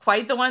this is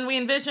quite the one we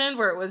envisioned,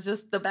 where it was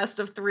just the best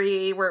of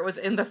 3, where it was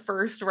in the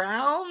first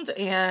round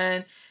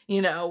and,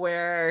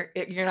 where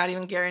you're not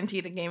even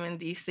guaranteed a game in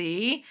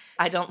DC.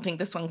 I don't think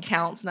this one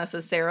counts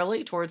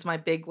necessarily towards my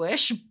big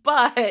wish,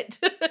 but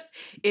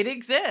it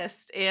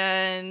exists.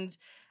 And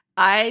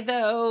I,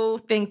 though,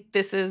 think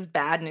this is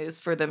bad news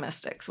for the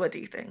Mystics. What do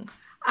you think?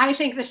 I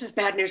think this is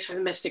bad news for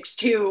the Mystics,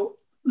 too,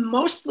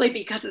 mostly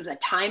because of the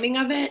timing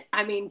of it.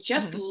 I mean,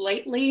 just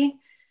lately,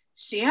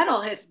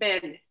 Seattle has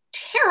been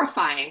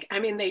terrifying. I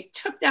mean, they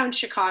took down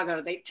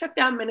Chicago. They took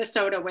down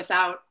Minnesota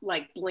without,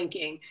 like,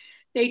 blinking.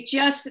 They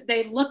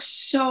look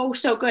so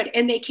good.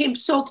 And they came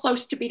so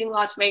close to beating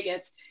Las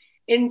Vegas.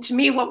 And to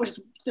me, what was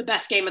the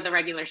best game of the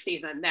regular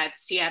season, that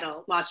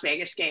Seattle-Las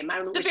Vegas game.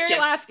 The very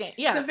last game,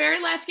 yeah. The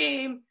very last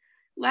game.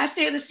 Last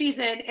day of the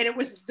season, and it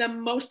was the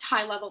most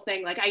high level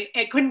thing. Like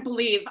I couldn't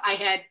believe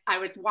I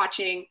was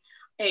watching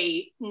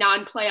a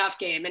non-playoff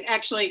game. And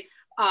actually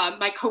one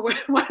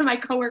of my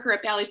coworker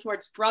at Bally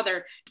Sports'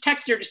 brother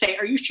texted her to say,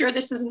 "Are you sure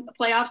this isn't the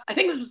playoffs? I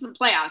think this is the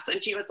playoffs."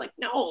 And she was like,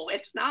 "No,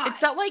 it's not." It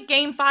felt like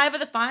game 5 of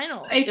the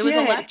finals. It was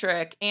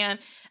electric. And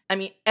I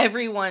mean,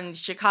 everyone,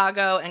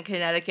 Chicago and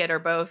Connecticut are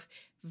both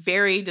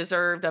very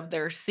deserved of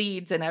their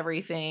seeds and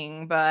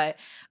everything. But,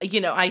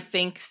 I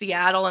think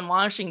Seattle and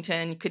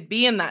Washington could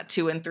be in that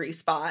 2 and 3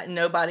 spot, and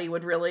nobody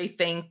would really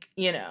think,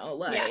 even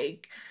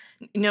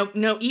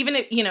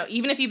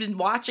if you've been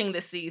watching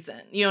this season,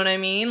 you know what I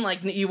mean?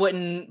 Like, you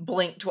wouldn't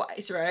blink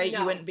twice, right? No.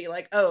 You wouldn't be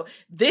like, oh,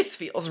 this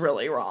feels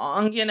really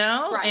wrong,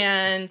 Right.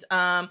 And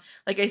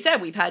like I said,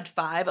 we've had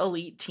 5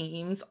 elite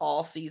teams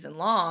all season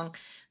long.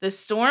 The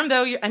Storm,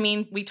 though,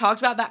 we talked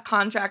about that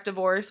contract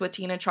divorce with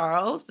Tina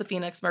Charles, the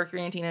Phoenix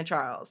Mercury and Tina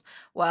Charles.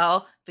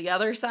 Well, the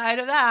other side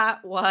of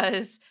that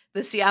was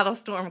the Seattle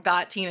Storm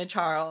got Tina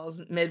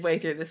Charles midway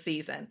through the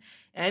season.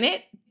 And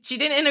she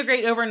didn't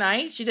integrate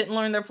overnight. She didn't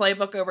learn their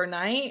playbook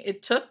overnight.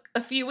 It took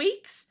a few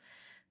weeks.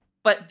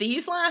 But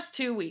these last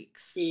 2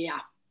 weeks. Yeah.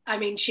 I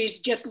mean, she's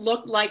just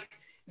looked like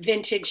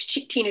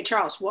vintage Tina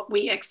Charles, what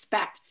we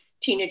expect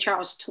Tina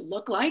Charles to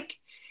look like.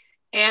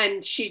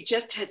 And she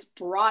just has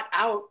brought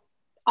out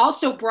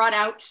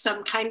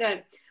some kind of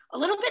a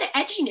little bit of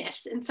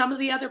edginess in some of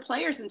the other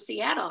players in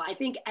Seattle. I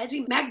think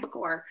Ezi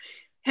Magbekor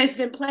has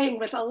been playing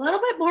with a little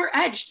bit more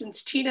edge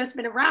since Tina's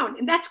been around.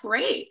 And that's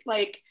great.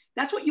 Like,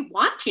 that's what you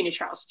want Tina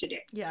Charles to do.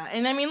 Yeah.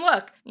 And I mean,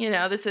 look,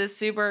 this is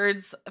Sue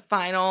Bird's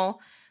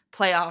final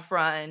playoff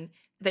run.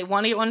 They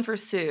want to get one for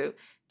Sue.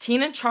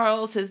 Tina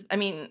Charles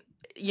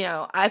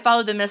I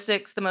followed the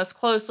Mystics the most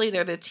closely.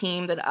 They're the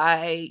team that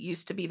I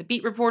used to be the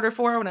beat reporter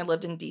for when I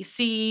lived in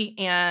DC.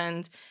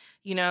 And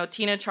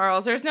Tina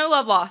Charles, there's no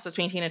love lost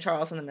between Tina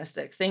Charles and the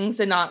Mystics. Things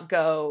did not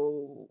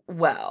go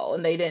well,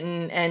 and they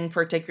didn't end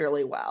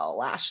particularly well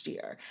last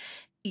year.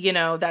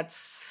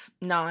 That's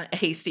not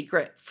a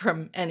secret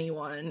from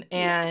anyone.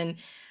 And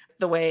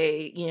the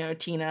way,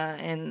 Tina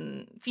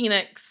and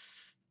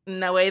Phoenix,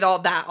 and the way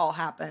that all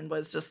happened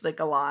was just like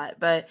a lot.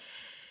 But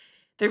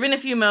there have been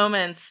a few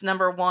moments.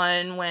 Number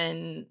one,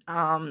 when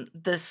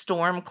the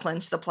Storm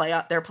clinched their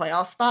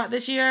playoff spot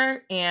this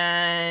year,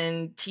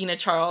 and Tina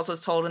Charles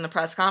was told in the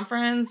press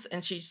conference,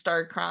 and she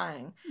started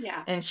crying.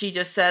 Yeah. And she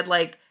just said,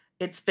 like,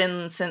 it's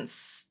been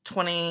since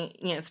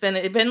it's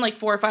been like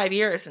 4 or 5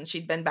 years since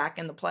she'd been back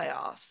in the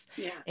playoffs.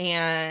 Yeah.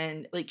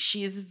 And like,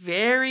 she's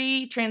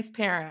very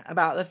transparent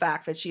about the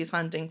fact that she's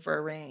hunting for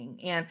a ring,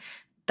 and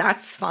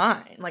that's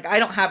fine. Like, I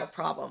don't have a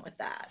problem with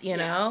that,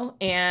 know?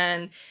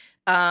 And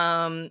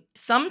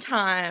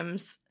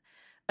sometimes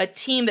a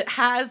team that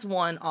has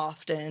won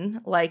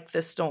often, like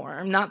the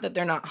Storm, not that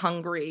they're not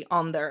hungry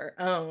on their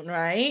own,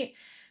 right?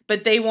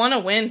 But they want to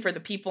win for the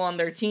people on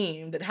their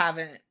team that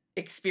haven't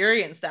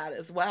experienced that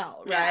as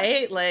well,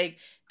 right? Yeah. Like,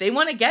 they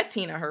want to get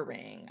Tina her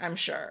ring, I'm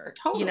sure.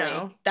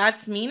 Totally.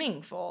 That's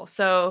meaningful.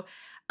 So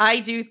I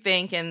do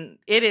think, and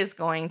it is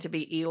going to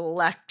be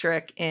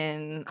electric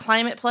in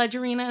Climate Pledge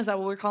Arena, is that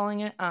what we're calling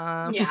it?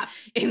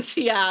 In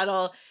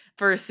Seattle,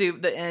 for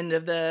the end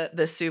of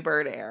the Sue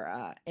Bird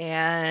era.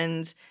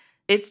 And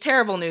it's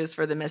terrible news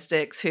for the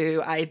Mystics,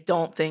 who I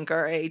don't think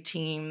are a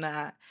team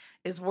that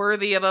is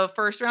worthy of a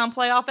first round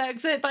playoff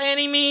exit by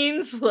any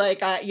means.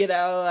 Like,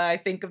 I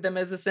think of them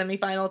as a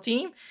semifinal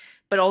team,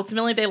 but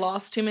ultimately they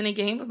lost too many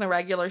games in the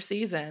regular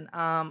season.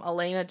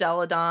 Elena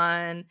Delle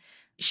Donne,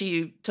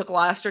 she took a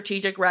lot of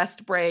strategic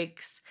rest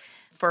breaks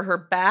for her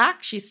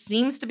back. She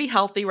seems to be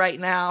healthy right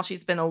now.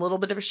 She's been a little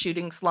bit of a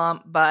shooting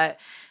slump, but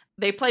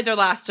they played their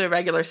last 2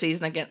 regular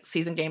season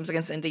games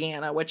against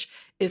Indiana, which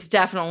is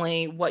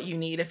definitely what you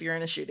need if you're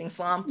in a shooting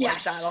slump.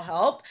 Yes. Like, that'll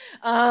help.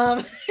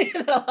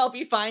 That'll help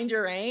you find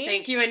your range.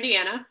 Thank you,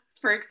 Indiana,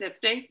 for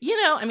existing.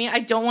 I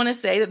don't want to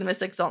say that the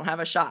Mystics don't have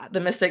a shot. The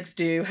Mystics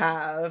do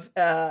have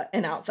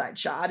an outside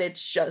shot.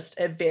 It's just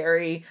a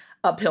very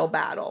uphill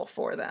battle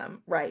for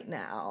them right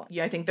now.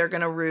 I think they're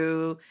going to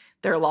rue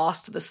their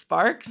loss to the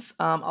Sparks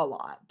a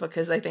lot,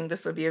 because I think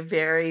this would be a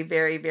very,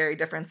 very, very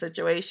different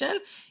situation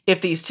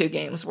if these 2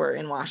 games were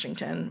in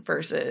Washington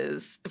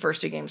versus the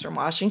first 2 games from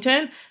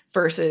Washington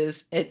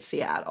versus at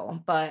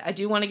Seattle. But I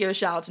do want to give a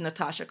shout out to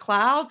Natasha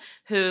Cloud,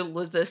 who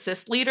was the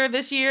assist leader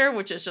this year,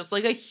 which is just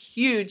like a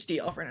huge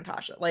deal for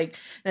Natasha. Like,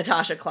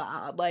 Natasha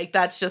Cloud, like,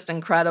 that's just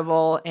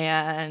incredible.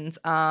 And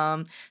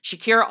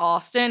Shakira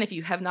Austin, if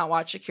you have not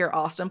watched Shakira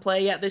Austin play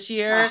play yet this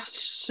year. Oh,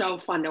 so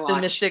fun to watch.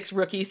 The Mystics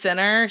rookie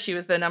center. She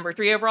was the number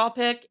 3 overall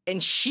pick,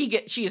 and she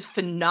is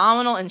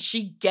phenomenal, and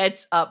she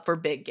gets up for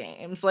big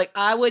games. Like,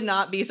 I would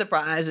not be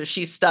surprised if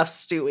she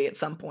stuffs Stewie at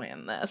some point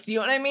in this. You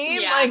know what I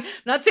mean? Yeah. Like, I'm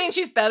not saying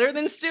she's better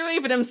than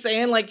Stewie, but I'm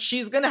saying, like,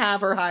 she's going to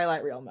have her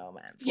highlight reel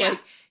moments. Yeah. Like,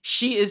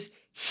 she is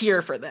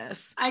here for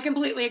this. I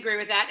completely agree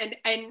with that.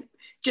 And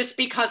just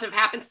because of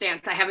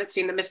happenstance, I haven't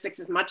seen the Mystics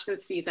as much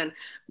this season,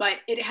 but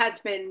it has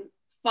been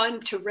fun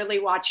to really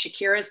watch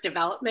Shakira's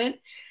development,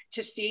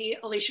 to see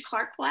Alicia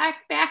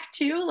Clark-Black back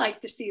too,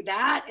 like to see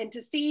that, and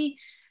to see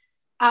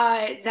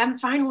them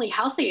finally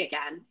healthy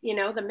again. You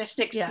know, the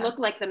Mystics look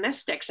like the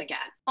Mystics again.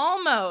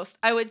 Almost.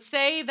 I would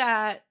say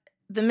that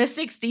the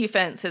Mystics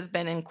defense has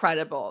been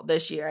incredible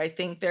this year. I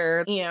think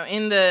they're,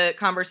 in the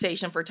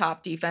conversation for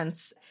top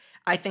defense.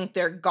 I think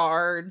their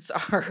guards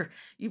are,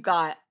 you've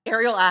got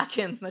Ariel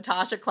Atkins,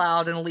 Natasha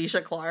Cloud, and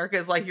Alicia Clark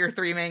as like your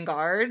 3 main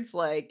guards.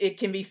 Like, it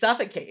can be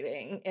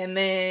suffocating. And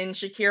then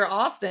Shakira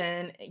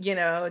Austin,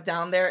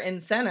 down there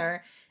in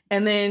center.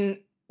 And then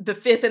the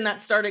 5th in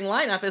that starting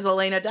lineup is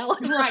Elena Della.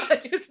 Right.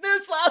 It's no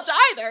slouch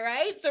either,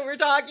 right? So we're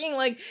talking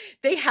like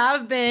they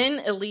have been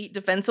elite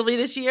defensively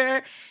this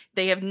year.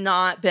 They have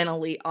not been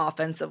elite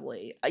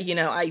offensively.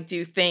 I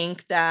do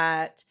think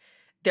that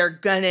they're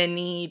going to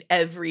need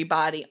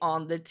everybody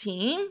on the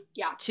team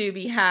to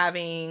be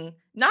having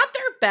not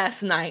their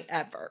best night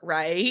ever,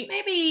 right?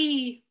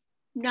 Maybe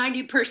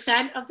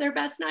 90% of their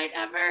best night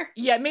ever.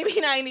 Yeah, maybe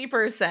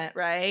 90%,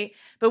 right?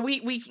 But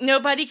we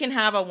nobody can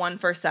have a 1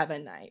 for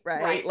 7 night,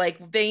 right?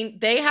 Like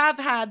they have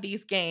had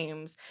these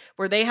games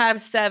where they have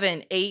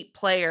 7, 8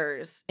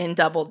 players in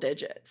double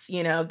digits.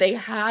 They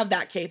have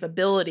that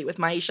capability with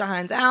Maisha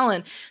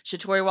Hines-Allen,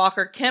 Shatori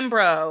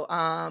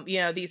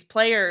Walker-Kimbrough, these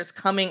players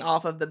coming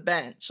off of the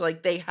bench.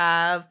 Like, they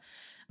have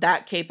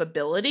that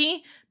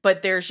capability,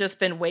 but there's just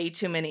been way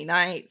too many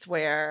nights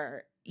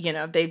where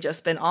they've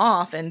just been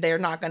off, and they're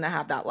not going to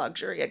have that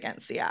luxury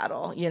against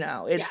Seattle.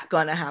 It's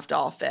going to have to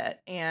all fit.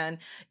 And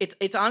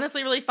it's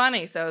honestly really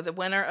funny. So the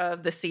winner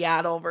of the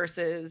Seattle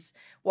versus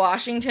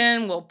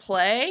Washington will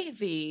play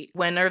the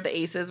winner of the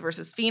Aces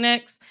versus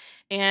Phoenix.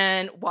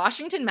 And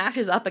Washington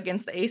matches up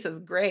against the Aces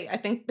great. I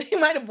think they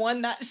might have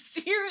won that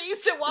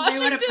series to Washington.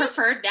 They would have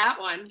preferred that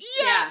one.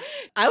 Yeah.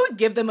 I would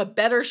give them a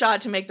better shot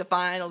to make the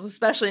finals,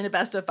 especially in a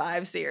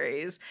best-of-5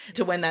 series,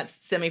 to win that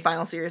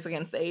semifinal series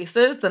against the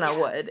Aces than I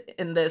would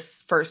in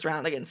this first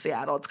round against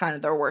Seattle. It's kind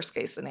of their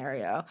worst-case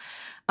scenario.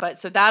 But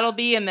so that'll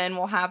be, and then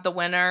we'll have the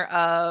winner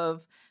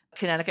of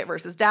Connecticut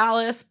versus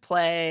Dallas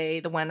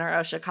play the winner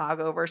of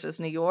Chicago versus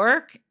New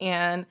York,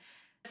 and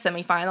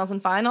semifinals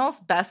and finals,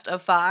 best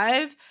of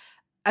 5.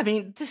 I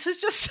mean, this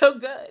is just so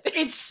good.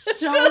 It's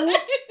so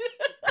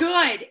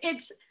good.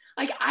 It's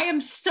like, I am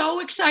so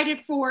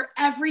excited for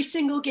every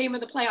single game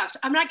of the playoffs.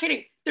 I'm not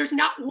kidding. There's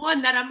not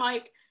one that I'm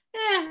like,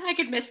 I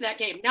could miss that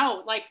game.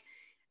 No, like,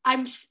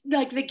 I'm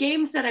like, the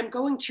games that I'm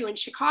going to in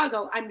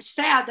Chicago, I'm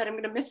sad that I'm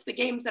going to miss the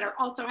games that are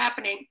also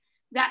happening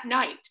that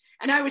night.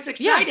 And I was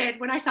excited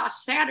when I saw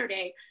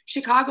Saturday,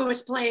 Chicago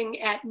was playing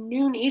at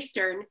noon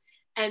Eastern,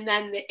 and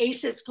then the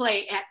Aces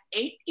play at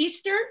 8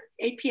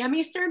 p.m.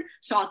 Eastern.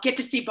 So I'll get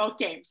to see both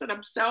games. And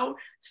I'm so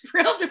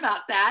thrilled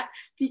about that,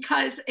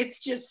 because it's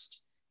just,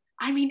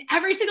 I mean,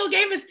 every single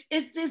game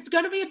is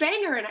going to be a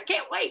banger, and I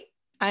can't wait.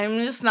 I'm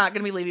just not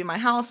going to be leaving my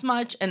house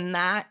much, and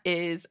that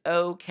is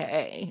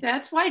okay.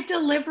 That's why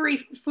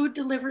food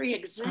delivery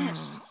exists.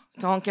 Oh,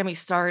 don't get me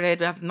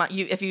started.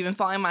 If you've been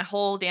following my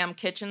whole damn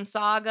kitchen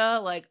saga,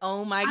 like,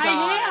 oh my God.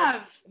 I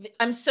have.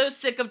 I'm so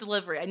sick of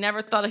delivery. I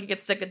never thought I could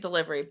get sick of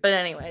delivery. But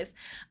anyways,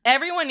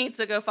 everyone needs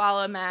to go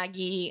follow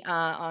Maggie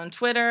on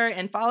Twitter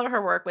and follow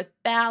her work with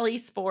Bally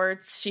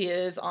Sports. She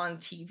is on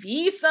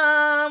TV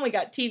some. We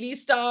got TV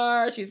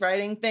Star. She's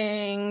writing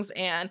things.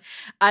 And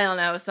I don't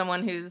know,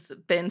 someone who's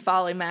been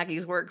following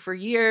Maggie's work for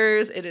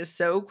years, it is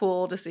so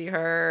cool to see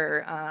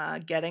her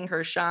getting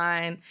her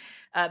shine.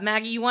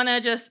 Maggie, you want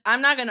to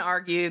I'm not going to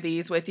argue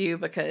these with you,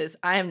 because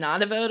I am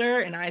not a voter.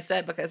 And I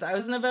said, because I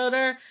wasn't a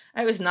voter,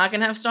 I was not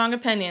going to have strong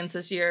opinions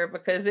this year,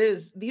 because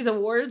these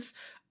awards,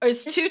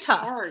 it's too tough.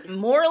 Hard.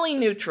 Morally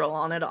neutral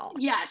on it all.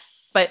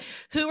 Yes. But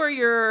who are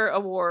your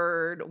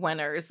award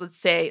winners? Let's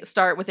say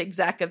start with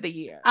Exec of the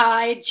Year.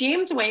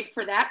 James Wade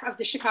for that, of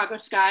the Chicago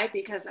Sky,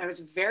 because I was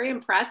very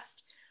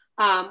impressed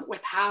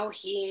with how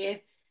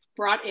he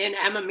brought in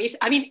Emma Meesseman.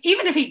 I mean,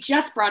 even if he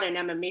just brought in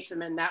Emma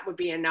Meesseman, that would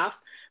be enough.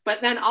 But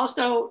then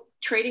also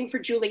trading for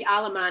Julie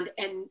Allemand,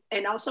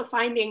 and also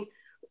finding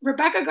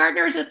Rebecca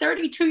Gardner is a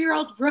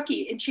 32-year-old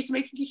rookie, and she's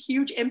making a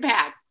huge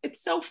impact.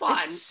 It's so fun.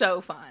 It's so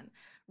fun.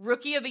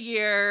 Rookie of the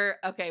Year.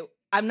 Okay,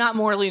 I'm not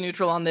morally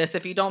neutral on this.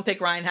 If you don't pick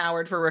Ryan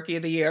Howard for Rookie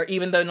of the Year,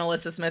 even though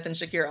NaLyssa Smith and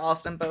Shakira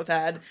Austin both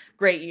had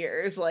great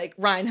years, like,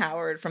 Ryan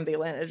Howard from the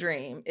Atlanta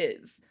Dream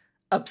is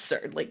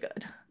absurdly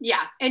good.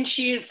 Yeah, and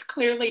she is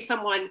clearly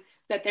someone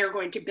that they're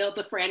going to build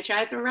the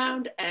franchise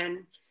around,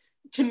 and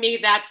to me,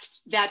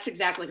 that's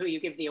exactly who you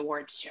give the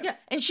awards to. Yeah,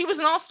 and she was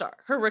an all-star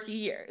her rookie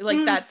year.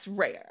 Like, that's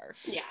rare.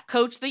 Yeah.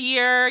 Coach of the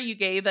Year, you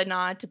gave the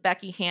nod to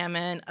Becky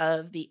Hammon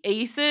of the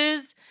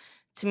Aces.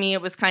 to me,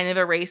 it was kind of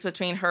a race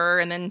between her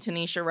and then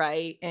Tanisha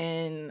Wright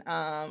in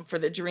For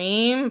the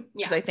Dream,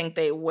 because I think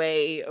they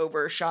way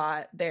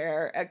overshot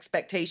their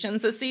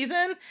expectations this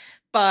season.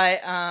 But,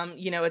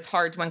 it's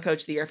hard to win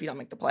Coach of the Year if you don't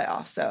make the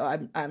playoffs.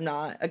 So I'm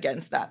not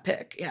against that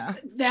pick. Yeah.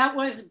 That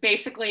was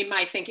basically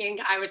my thinking.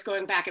 I was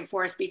going back and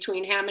forth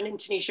between Hammond and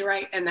Tanisha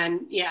Wright. And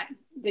then,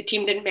 the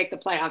team didn't make the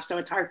playoffs. So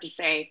it's hard to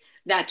say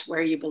that's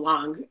where you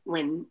belong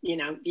when,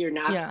 you're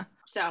not. Yeah.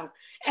 So,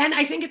 and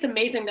I think it's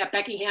amazing that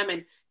Becky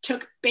Hammond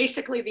took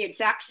basically the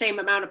exact same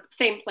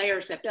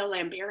players that Bill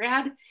Laimbeer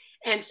had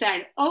and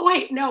said, oh,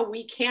 wait, no,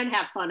 we can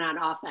have fun on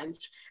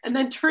offense, and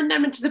then turn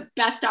them into the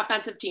best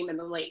offensive team in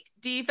the league.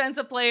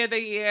 Defensive Player of the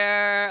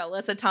Year,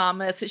 Alyssa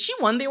Thomas. Has she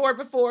won the award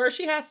before?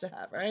 She has to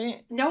have,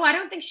 right? No, I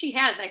don't think she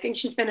has. I think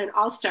she's been an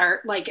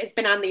all-star, it's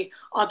been on the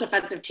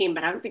all-defensive team,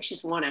 but I don't think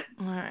she's won it.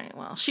 All right,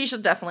 well, she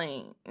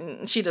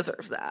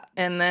deserves that.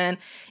 And then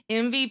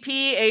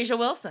MVP, A'ja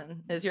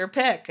Wilson is your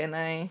pick,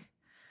 and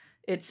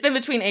it's been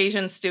between A'ja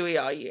and Stewie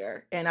all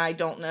year, and I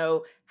don't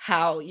know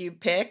how you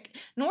pick,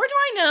 nor do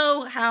I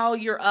know how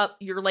you're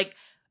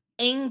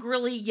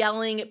angrily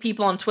yelling at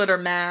people on Twitter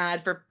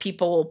mad for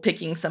people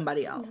picking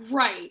somebody else.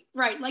 Right.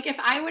 Like if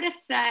I would have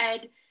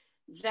said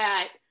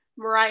that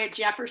Mariah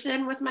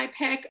Jefferson was my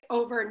pick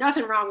over,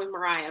 nothing wrong with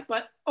Mariah,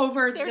 but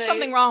over There's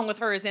something wrong with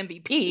her as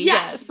MVP.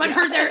 Yes,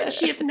 but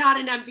she is not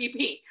an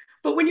MVP.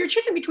 But when you're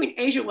choosing between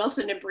A'ja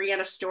Wilson and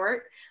Breanna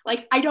Stewart,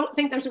 I don't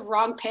think there's a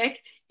wrong pick.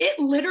 It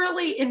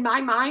literally, in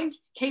my mind,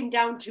 came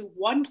down to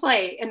one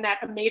play in that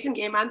amazing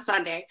game on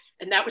Sunday,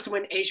 and that was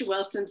when A'ja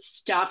Wilson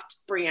stuffed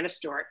Breanna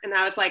Stewart. And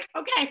I was like,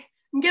 okay,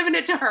 I'm giving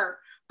it to her.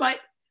 But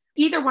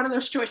either one of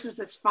those choices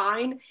is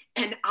fine.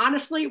 And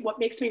honestly, what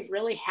makes me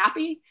really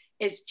happy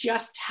is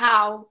just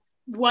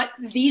what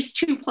these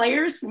two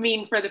players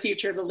mean for the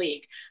future of the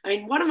league. I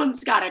mean, one of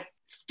them's got a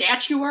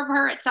statue of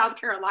her at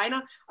South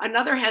Carolina.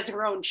 Another has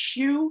her own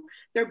shoe.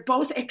 They're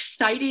both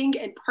exciting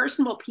and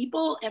personal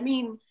people. I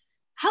mean,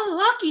 how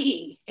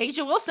lucky.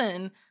 A'ja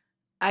Wilson,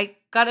 I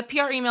got a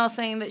PR email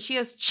saying that she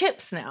has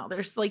chips now.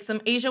 There's some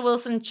A'ja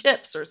Wilson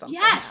chips or something.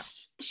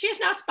 Yes. She is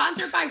now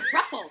sponsored by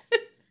Ruffles.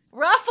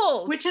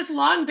 Ruffles. Which has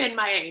long been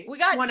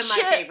one of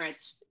my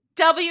favorites.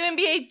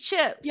 WNBA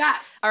chips.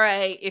 Yes. All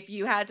right. If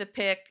you had to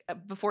pick,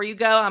 before you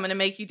go, I'm going to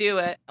make you do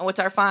it. What's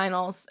our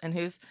finals and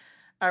who's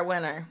our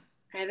winner?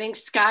 I think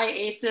Sky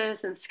aces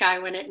and Sky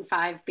win it in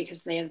 5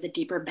 because they have the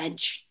deeper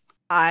bench.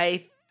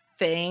 I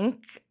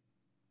think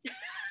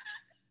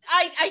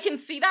I can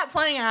see that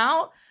playing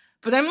out,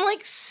 but I'm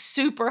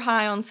super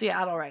high on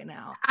Seattle right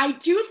now. I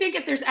do think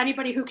if there's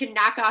anybody who can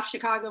knock off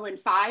Chicago in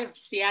 5,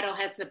 Seattle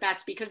has the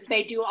best because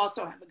they do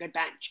also have a good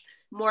bench,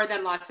 more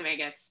than Las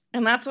Vegas.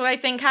 And that's what I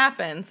think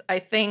happens. I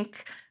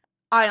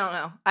don't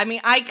know. I mean,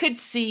 I could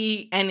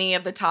see any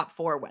of the top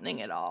 4 winning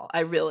it all.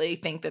 I really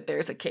think that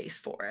there's a case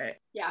for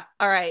it. Yeah.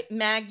 All right,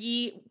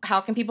 Maggie,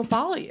 how can people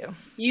follow you?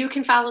 You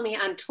can follow me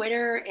on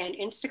Twitter and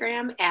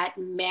Instagram at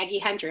Maggie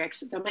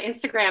Hendricks. Though my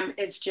Instagram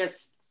is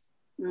just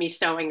me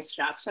sewing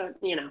stuff. So,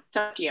 it's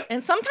up to you.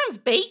 And sometimes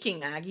baking,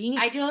 Maggie.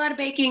 I do a lot of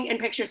baking and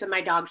pictures of my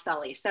dog,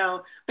 Sully.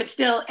 So, but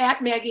still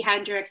at Maggie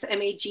Hendricks,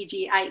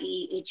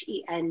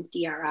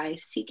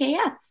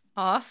 MaggieHendricks.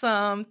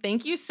 Awesome.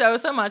 Thank you so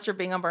much for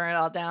being on Burn It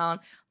All Down.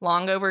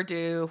 Long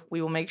overdue.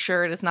 We will make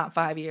sure it is not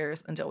 5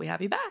 years until we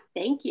have you back.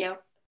 Thank you.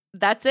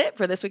 That's it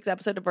for this week's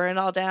episode of Burn It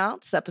All Down.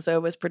 This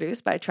episode was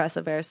produced by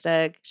Tressa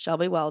Versteg.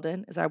 Shelby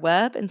Weldon is our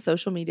web and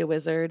social media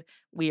wizard.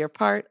 We are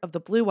part of the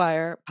Blue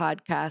Wire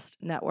Podcast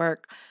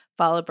Network.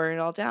 Follow Burn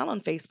It All Down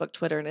on Facebook,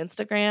 Twitter, and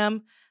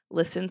Instagram.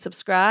 Listen,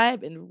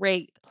 subscribe, and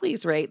rate.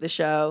 Please rate the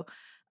show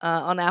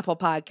on Apple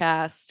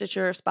Podcasts,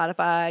 Stitcher,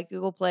 Spotify,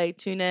 Google Play,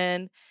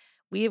 TuneIn.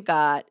 We've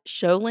got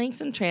show links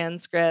and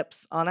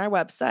transcripts on our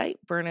website,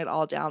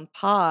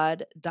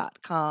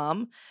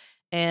 burnitalldownpod.com.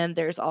 And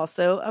there's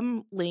also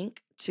a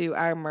link to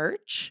our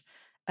merch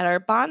at our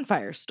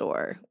Bonfire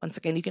store. Once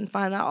again, you can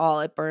find that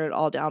all at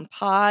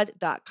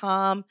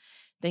burnitalldownpod.com.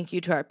 Thank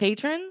you to our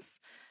patrons.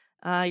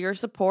 Your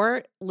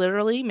support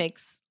literally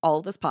makes all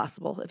of this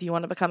possible. If you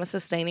want to become a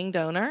sustaining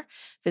donor,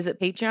 visit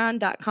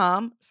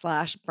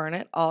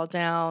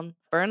patreon.com/burnitalldown.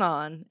 Burn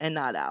on and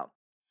not out.